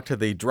to talk to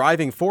the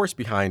driving force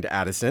behind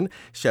Addison,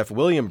 Chef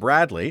William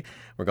Bradley.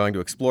 We're going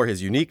to explore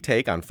his unique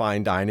take on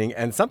fine dining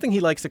and something he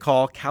likes to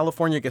call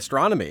California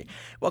gastronomy.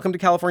 Welcome to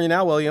California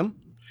Now, William.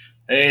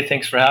 Hey,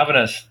 thanks for having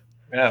us.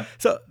 Yeah.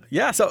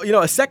 So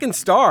a second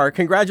star,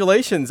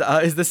 congratulations.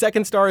 Is the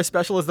second star as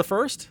special as the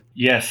first?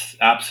 Yes,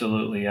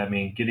 absolutely. I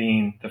mean,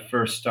 getting the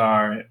first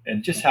star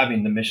and just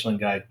having the Michelin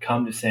Guide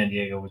come to San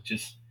Diego was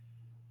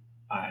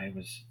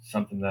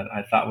something that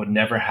I thought would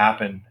never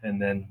happen. And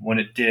then when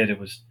it did,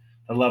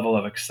 the level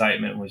of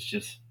excitement was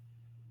just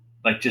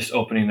like just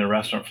opening the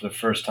restaurant for the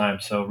first time.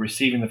 So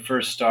receiving the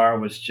first star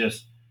was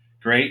just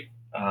great.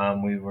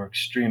 We were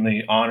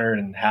extremely honored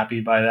and happy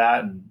by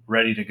that and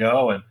ready to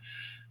go. And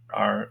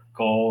our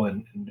goal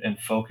and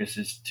focus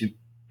is to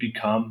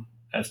become,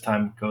 as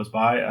time goes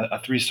by, a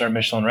 3-star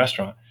Michelin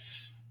restaurant.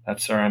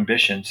 That's our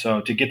ambition. So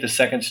to get the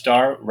second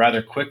star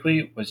rather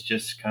quickly was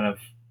just kind of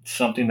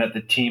something that the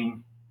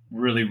team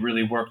really,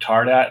 really worked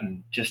hard at.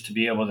 And just to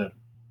be able to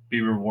be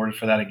rewarded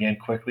for that again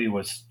quickly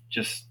was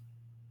just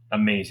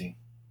amazing.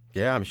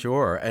 Yeah, I'm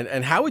sure.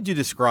 And how would you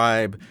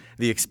describe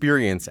the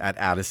experience at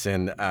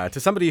Addison to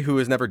somebody who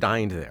has never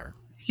dined there?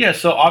 Yeah,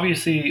 so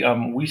obviously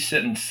we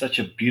sit in such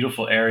a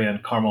beautiful area in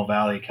Carmel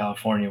Valley,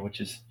 California,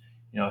 which is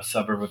a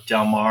suburb of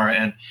Del Mar,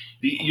 and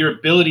your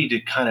ability to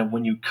kind of,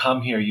 when you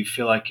come here, you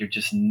feel like you're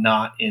just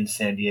not in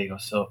San Diego.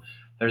 So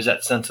there's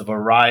that sense of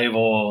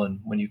arrival,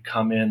 and when you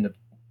come in, the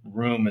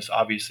room is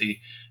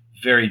obviously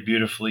very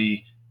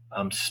beautifully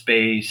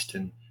spaced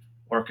and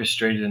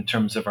orchestrated in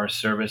terms of our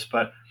service,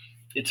 but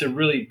it's a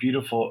really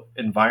beautiful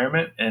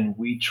environment, and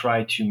we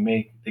try to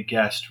make the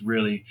guest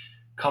really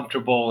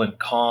comfortable and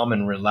calm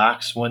and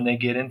relaxed when they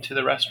get into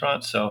the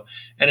restaurant. So,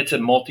 and it's a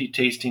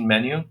multi-tasting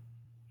menu.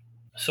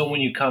 So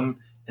when you come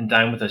and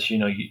dine with us,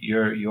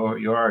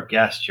 you're our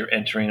guest. You're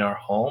entering our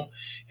home,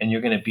 and you're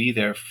going to be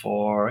there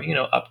for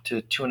up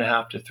to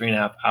 2.5 to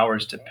 3.5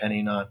 hours,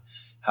 depending on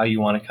how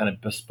you want to kind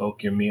of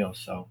bespoke your meal.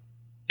 So,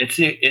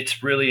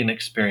 it's really an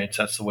experience.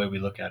 That's the way we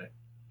look at it.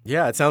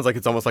 Yeah, it sounds like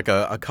it's almost like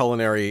a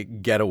culinary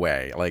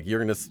getaway. Like you're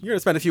gonna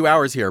spend a few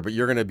hours here, but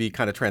you're gonna be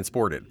kind of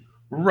transported.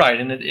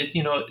 Right, and it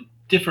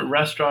different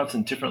restaurants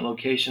and different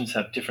locations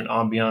have different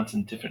ambiance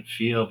and different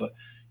feel, but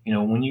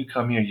when you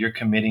come here, you're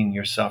committing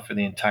yourself for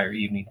the entire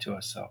evening to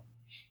us. So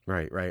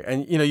Right.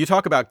 And you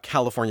talk about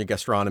California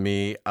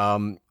gastronomy.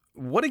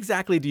 What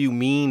exactly do you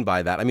mean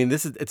by that? I mean,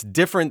 it's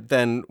different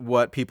than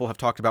what people have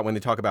talked about when they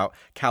talk about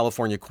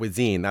California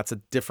cuisine. That's a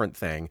different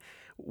thing.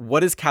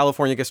 What is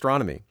California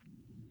gastronomy?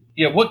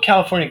 Yeah, what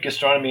California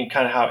gastronomy and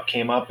kind of how it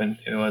came up, and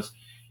it was,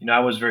 I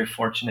was very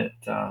fortunate,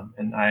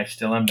 and I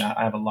still am.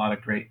 I have a lot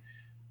of great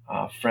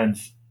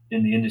friends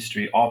in the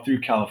industry all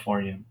through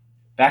California.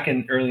 Back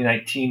in early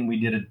 19, we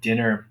did a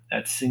dinner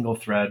at Single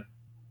Thread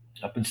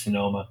up in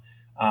Sonoma.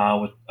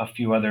 with a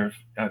few other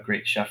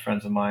great chef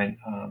friends of mine.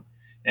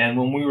 And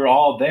when we were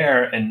all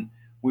there and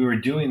we were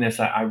doing this,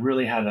 I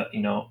really had a,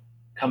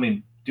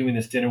 doing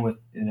this dinner with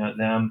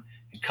them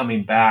and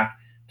coming back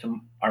to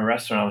our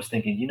restaurant, I was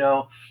thinking,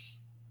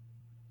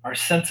 our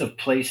sense of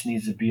place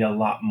needs to be a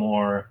lot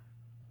more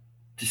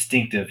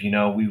distinctive.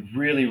 We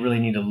really, really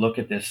need to look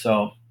at this.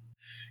 So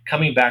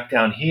coming back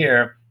down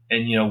here,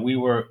 and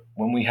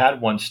when we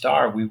had 1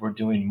 star, we were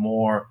doing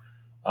more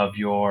of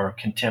your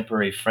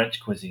contemporary French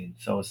cuisine.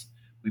 So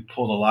we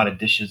pulled a lot of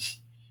dishes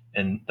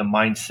and the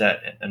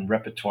mindset and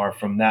repertoire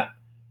from that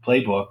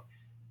playbook.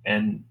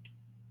 And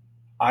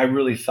I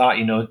really thought,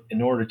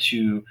 in order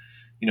to,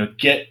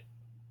 get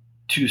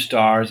 2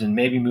 stars and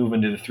maybe move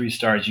into the 3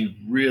 stars, you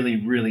really,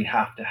 really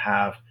have to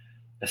have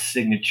a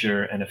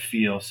signature and a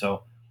feel.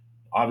 So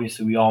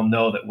obviously, we all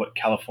know that what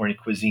California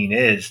cuisine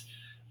is,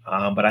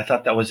 but I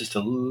thought that was just a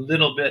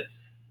little bit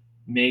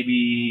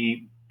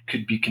maybe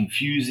could be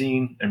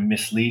confusing and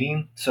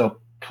misleading. So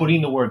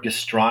putting the word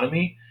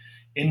gastronomy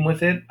in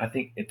with it, I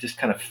think it just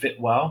kind of fit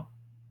well.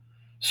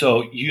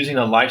 So using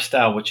a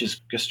lifestyle, which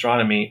is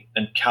gastronomy,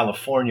 and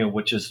California,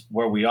 which is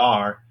where we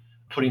are,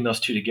 putting those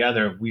two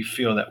together, we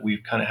feel that we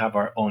kind of have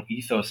our own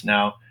ethos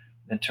now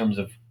in terms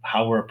of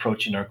how we're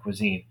approaching our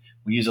cuisine.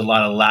 We use a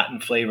lot of Latin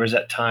flavors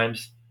at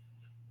times.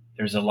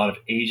 There's a lot of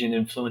Asian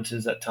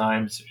influences at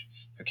times.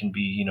 There can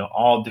be,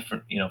 all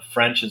different,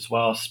 French as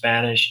well,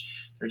 Spanish.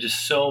 There are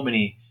just so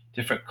many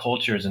different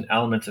cultures and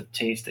elements of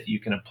taste that you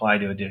can apply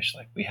to a dish.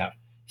 Like we have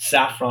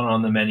saffron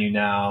on the menu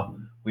now.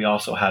 We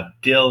also have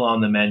dill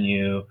on the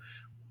menu,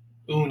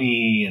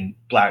 uni and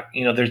black.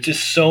 There's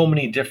just so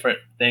many different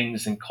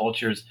things and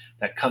cultures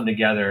that come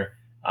together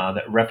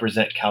that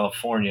represent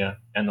California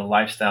and the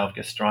lifestyle of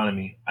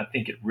gastronomy. I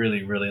think it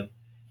really, really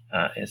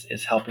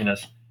is helping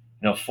us,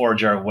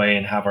 forge our way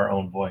and have our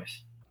own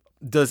voice.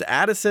 Does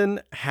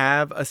Addison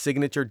have a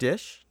signature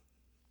dish?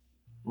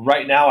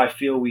 Right now, I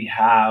feel we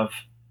have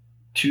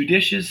 2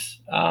 dishes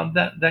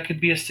that could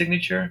be a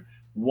signature.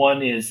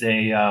 One is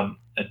a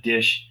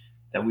dish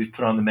that we've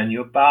put on the menu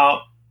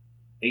about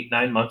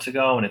 8-9 months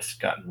ago, and it's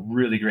gotten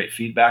really great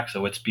feedback.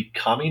 So it's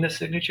becoming a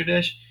signature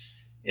dish.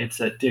 It's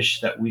a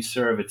dish that we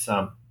serve. It's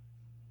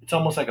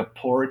almost like a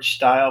porridge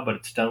style, but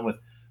it's done with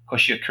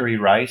koshia curry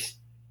rice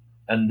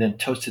and then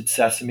toasted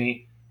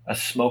sesame, a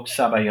smoked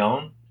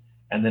sabayon,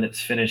 and then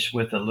it's finished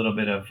with a little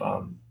bit of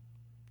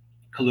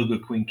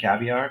Kaluga Queen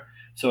caviar.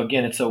 So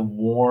again, it's a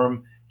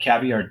warm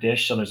caviar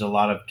dish. So there's a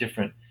lot of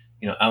different,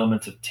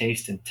 elements of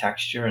taste and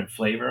texture and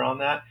flavor on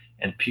that.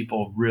 And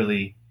people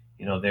really,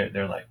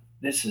 they're like,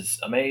 this is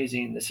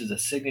amazing. This is a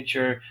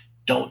signature.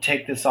 Don't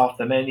take this off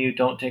the menu.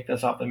 Don't take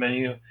this off the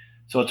menu.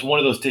 So it's one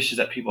of those dishes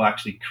that people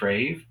actually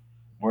crave.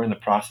 We're in the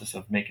process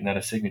of making that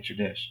a signature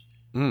dish.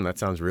 That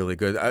sounds really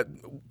good.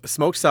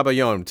 Smoked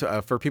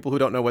sabayon, for people who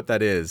don't know what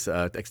that is,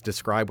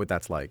 describe what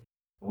that's like.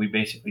 We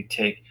basically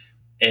take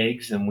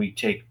eggs and we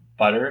take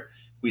butter.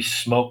 We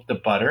smoke the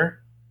butter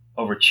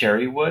over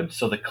cherry wood.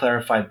 So the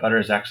clarified butter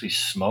is actually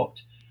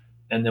smoked.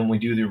 And then we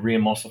do the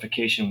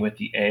re-emulsification with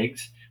the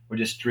eggs. We're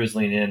just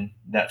drizzling in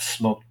that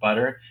smoked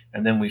butter.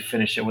 And then we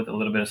finish it with a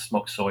little bit of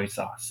smoked soy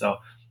sauce. So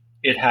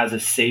it has a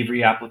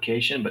savory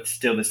application, but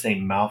still the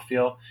same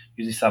mouthfeel.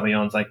 Usually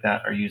sabayons like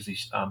that are usually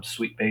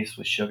sweet based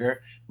with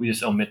sugar. We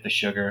just omit the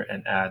sugar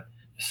and add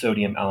the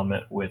sodium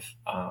element with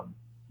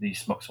the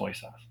smoked soy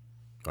sauce.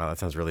 Wow, that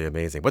sounds really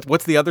amazing.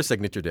 What's the other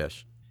signature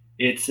dish?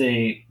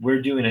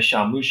 We're doing a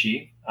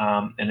shamushi,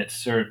 and it's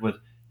served with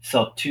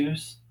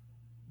celtuce,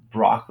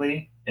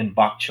 broccoli, and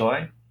bok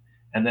choy.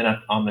 And then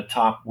on the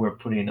top, we're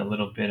putting a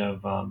little bit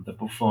of the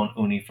buffon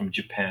uni from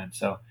Japan.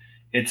 So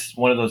it's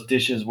one of those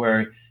dishes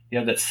where you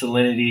have that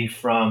salinity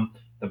from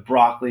the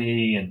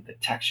broccoli and the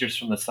textures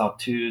from the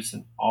celtuce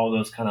and all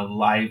those kind of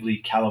lively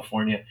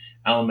California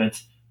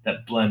elements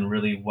that blend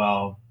really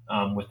well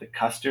with the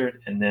custard,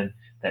 and then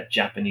that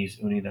Japanese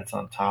uni that's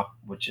on top,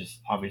 which is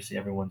obviously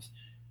everyone's.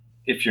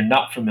 If you're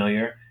not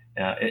familiar,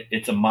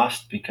 it's a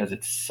must because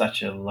it's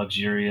such a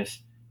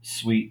luxurious,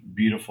 sweet,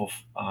 beautiful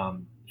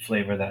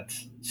flavor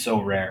that's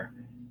so rare,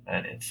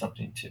 and it's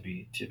something to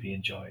be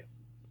enjoyed.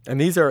 And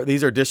these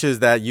are dishes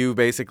that you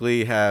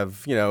basically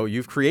have,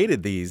 you've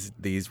created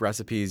these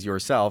recipes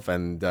yourself,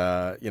 and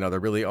they're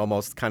really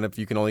almost kind of,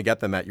 you can only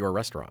get them at your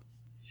restaurant.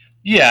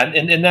 Yeah,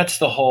 and that's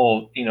the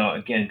whole,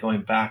 again,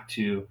 going back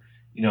to,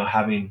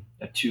 having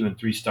a 2 and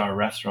 3 star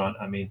restaurant.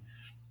 I mean,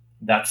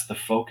 that's the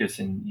focus,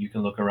 and you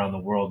can look around the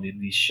world.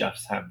 These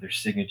chefs have their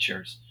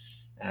signatures,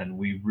 and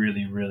we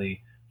really,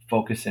 really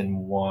focus in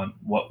on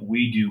what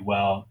we do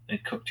well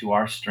and cook to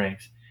our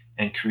strengths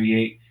and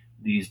create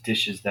these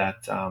dishes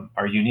that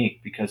are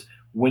unique. Because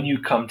when you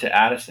come to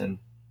Addison,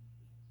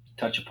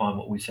 touch upon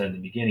what we said in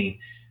the beginning,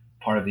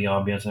 part of the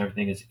ambiance and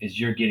everything is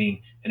you're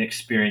getting an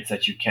experience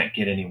that you can't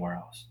get anywhere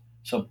else.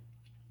 So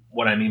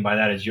what I mean by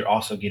that is you're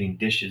also getting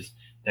dishes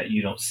that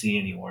you don't see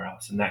anywhere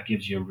else, and that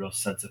gives you a real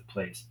sense of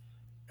place.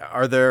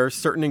 Are there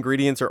certain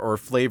ingredients or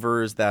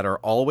flavors that are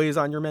always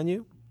on your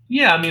menu?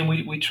 Yeah, I mean,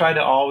 we try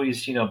to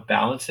always,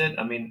 balance it.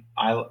 I mean,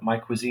 my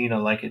cuisine, I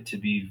like it to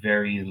be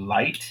very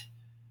light,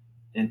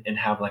 and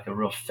have like a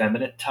real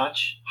feminine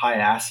touch, high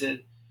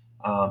acid.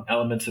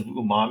 Elements of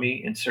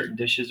umami in certain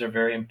dishes are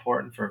very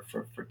important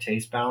for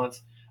taste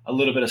balance. A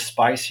little bit of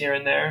spice here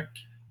and there.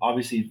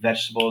 Obviously,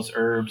 vegetables,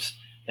 herbs,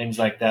 things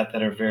like that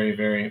that are very,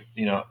 very,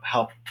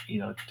 help,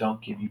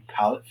 don't give you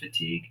palate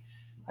fatigue,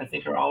 I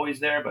think are always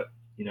there. But,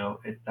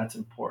 that's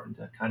important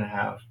to kind of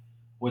have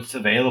what's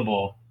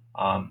available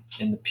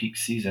in the peak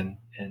season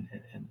and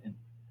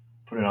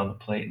put it on the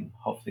plate, and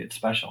hopefully it's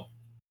special.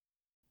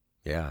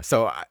 Yeah.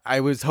 So I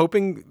was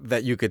hoping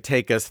that you could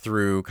take us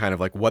through kind of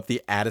like what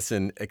the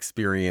Addison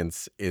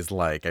experience is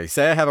like. I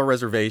say I have a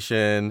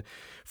reservation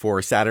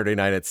for Saturday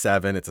night at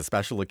 7. It's a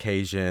special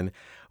occasion.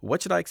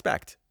 What should I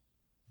expect?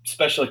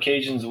 Special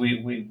occasions,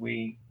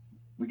 we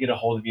get a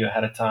hold of you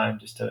ahead of time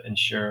just to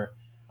ensure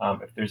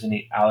if there's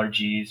any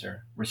allergies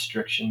or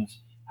restrictions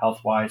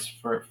health wise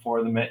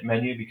for the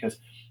menu, because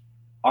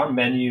our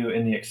menu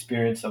and the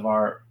experience of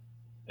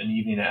an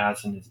evening at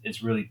Addison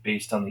is really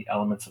based on the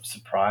elements of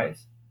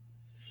surprise.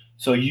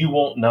 So you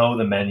won't know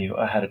the menu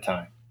ahead of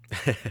time,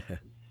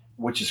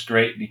 which is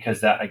great because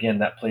that again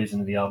that plays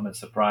into the element of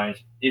surprise.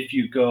 If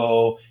you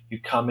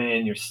come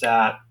in, you're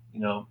sat.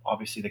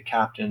 Obviously the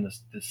captain,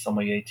 the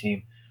sommelier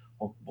team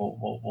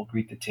will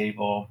greet the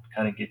table,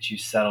 kind of get you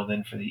settled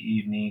in for the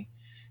evening,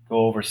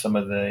 go over some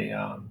of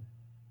the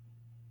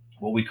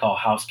what we call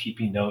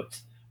housekeeping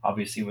notes.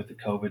 Obviously, with the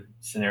COVID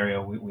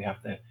scenario, we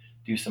have to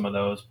do some of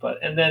those.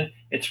 And then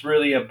it's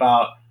really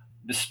about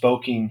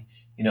bespoking.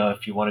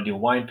 If you want to do a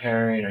wine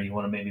pairing, or you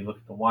want to maybe look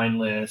at the wine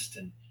list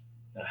and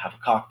have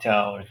a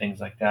cocktail or things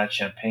like that.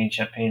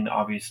 Champagne,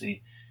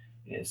 obviously,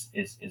 is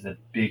a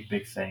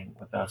big thing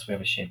with us. We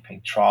have a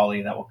champagne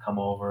trolley that will come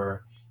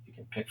over. You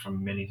can pick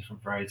from many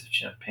different varieties of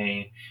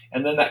champagne,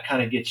 and then that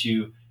kind of gets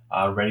you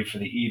ready for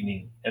the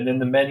evening. And then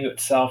the menu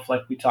itself,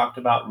 like we talked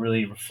about,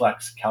 really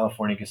reflects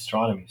California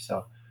gastronomy.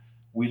 So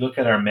we look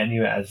at our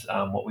menu as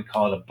what we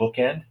call it a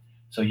bookend.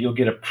 So you'll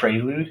get a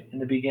prelude in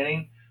the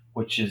beginning,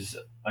 which is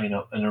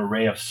an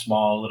array of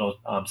small little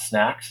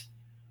snacks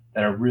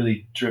that are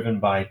really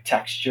driven by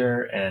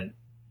texture and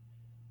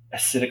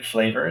acidic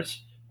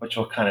flavors, which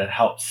will kind of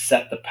help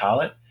set the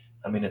palate.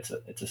 I mean, it's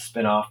a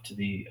spin off to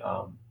the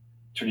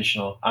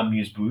traditional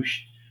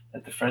amuse-bouche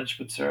that the French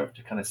would serve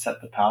to kind of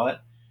set the palate.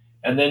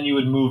 And then you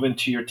would move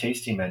into your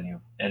tasting menu.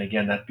 And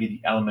again, that'd be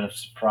the element of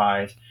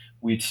surprise.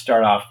 We'd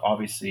start off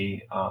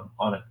obviously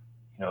on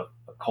a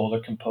colder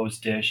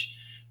composed dish,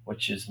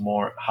 which is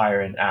more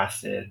higher in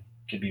acid.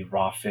 Could be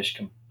raw fish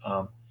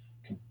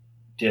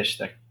dish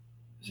that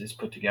is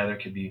put together.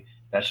 Could be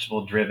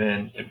vegetable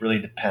driven. It really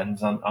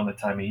depends on the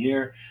time of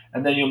year.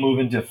 And then you'll move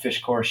into fish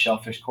course,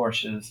 shellfish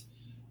courses,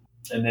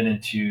 and then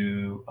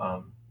into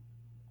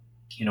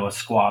a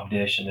squab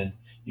dish, and then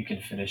you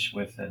can finish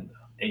with an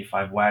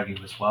A5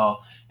 Wagyu as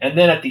well. And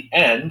then at the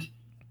end,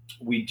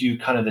 we do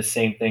kind of the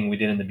same thing we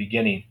did in the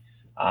beginning.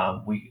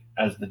 We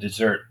as the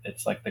dessert,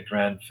 it's like the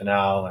grand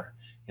finale,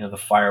 or the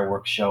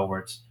fireworks show where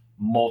it's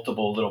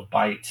multiple little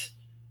bites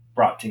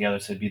brought together.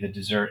 So it'd be the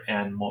dessert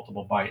and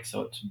multiple bites.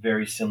 So it's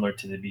very similar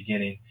to the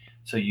beginning.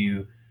 So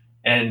you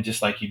end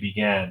just like you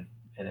began,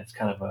 and it's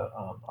kind of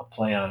a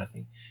play on, I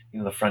think,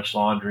 the French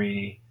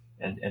Laundry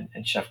and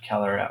Chef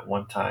Keller at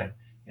one time.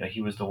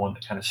 He was the one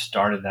that kind of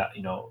started that.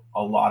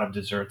 A lot of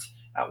desserts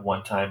at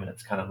one time, and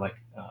it's kind of like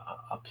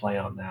a play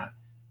on that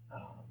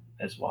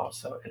as well.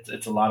 So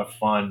it's a lot of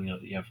fun.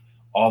 That you have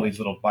all these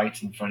little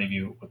bites in front of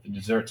you with the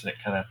desserts, and it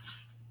kind of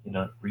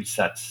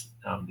resets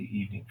the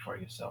evening for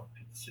you. So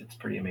it's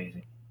pretty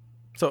amazing.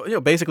 So,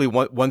 basically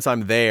once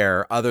I'm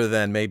there, other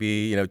than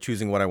maybe,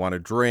 choosing what I want to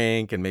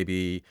drink and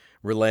maybe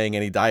relaying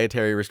any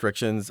dietary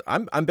restrictions,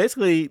 I'm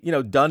basically,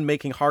 done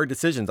making hard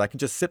decisions. I can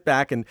just sit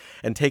back and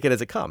take it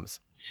as it comes.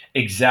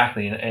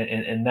 Exactly.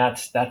 And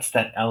that's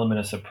that element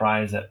of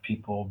surprise that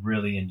people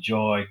really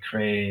enjoy,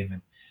 crave,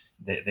 and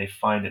they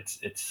find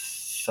it's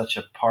such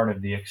a part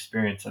of the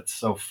experience that's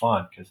so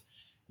fun because,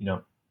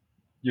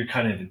 you're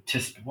kind of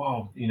anticipating,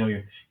 wow,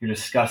 you're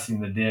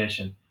discussing the dish,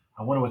 and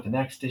I wonder what the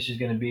next dish is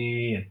going to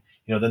be. And,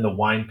 then the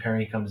wine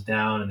pairing comes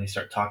down and they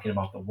start talking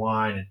about the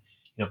wine,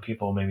 and,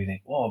 people maybe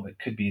think, well, it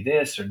could be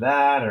this or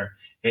that, or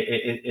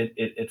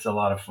it's a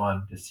lot of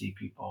fun to see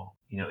people,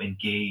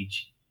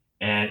 engage.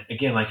 And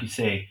again, like you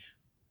say,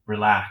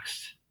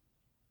 relaxed.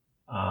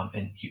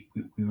 And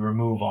we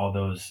remove all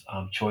those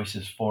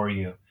choices for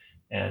you.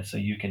 And so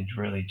you can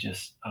really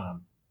just,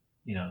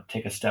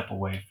 take a step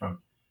away from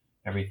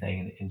everything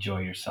and enjoy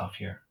yourself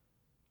here.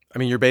 I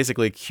mean, you're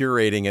basically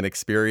curating an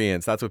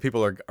experience. That's what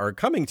people are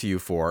coming to you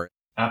for.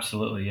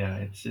 Absolutely,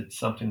 yeah. It's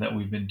something that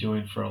we've been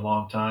doing for a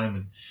long time,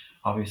 and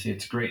obviously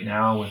it's great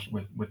now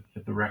with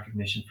the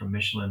recognition from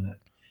Michelin that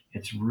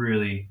it's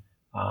really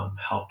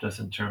helped us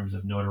in terms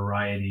of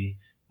notoriety.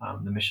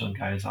 The Michelin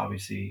Guide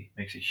obviously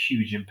makes a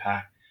huge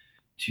impact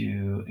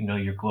to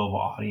your global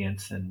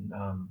audience, and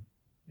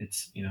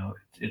it's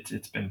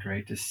been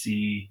great to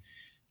see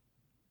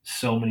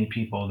so many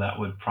people that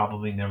would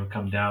probably never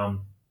come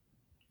down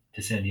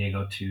to San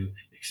Diego to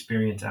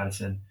experience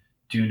Addison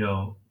do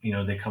know,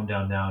 they come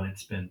down now, and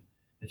it's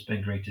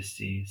been great to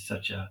see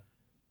such a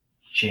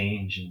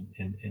change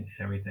and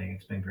everything.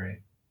 It's been great.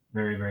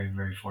 Very, very,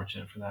 very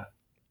fortunate for that.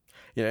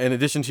 In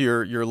addition to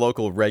your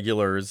local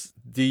regulars,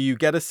 do you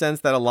get a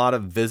sense that a lot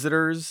of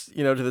visitors,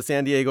 to the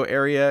San Diego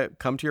area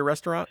come to your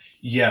restaurant?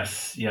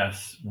 Yes,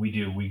 we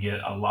do. We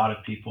get a lot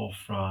of people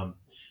from,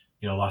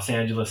 Los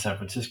Angeles, San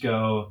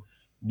Francisco,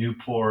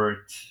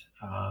 Newport,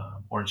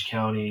 Orange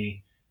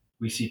County.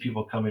 We see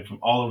people coming from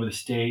all over the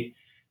state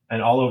and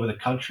all over the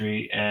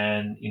country.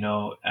 And,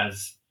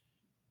 as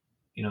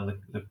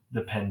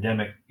the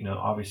pandemic,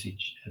 obviously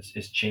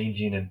is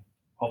changing and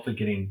hopefully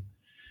getting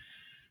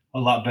a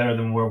lot better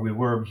than where we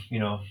were,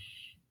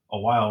 a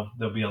while.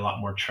 There'll be a lot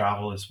more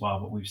travel as well,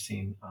 but we've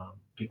seen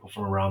people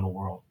from around the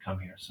world come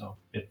here. So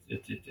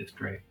it's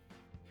great.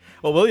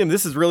 Well, William,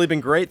 this has really been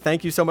great.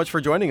 Thank you so much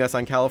for joining us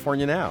on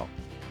California Now.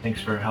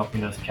 Thanks for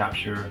helping us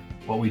capture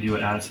what we do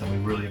at Addison. We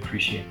really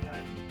appreciate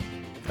that.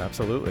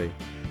 Absolutely.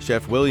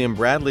 Chef William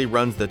Bradley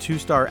runs the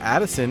 2-star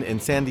Addison in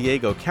San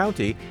Diego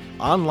County,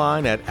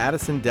 online at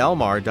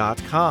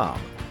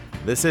addisondelmar.com.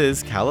 This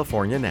is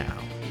California Now.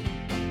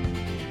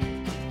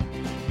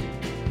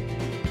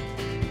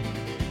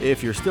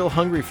 If you're still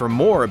hungry for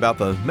more about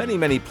the many,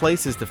 many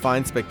places to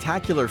find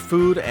spectacular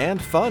food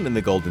and fun in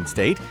the Golden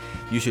State,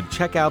 you should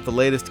check out the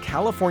latest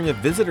California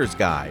Visitor's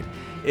Guide.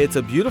 It's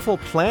a beautiful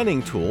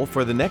planning tool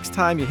for the next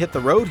time you hit the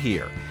road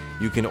here.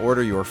 You can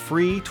order your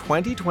free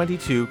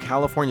 2022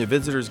 California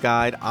Visitor's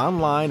Guide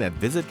online at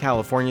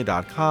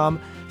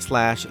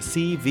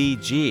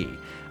visitcalifornia.com/CVG.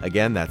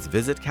 Again, that's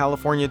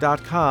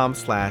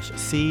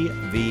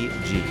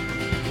visitcalifornia.com/CVG.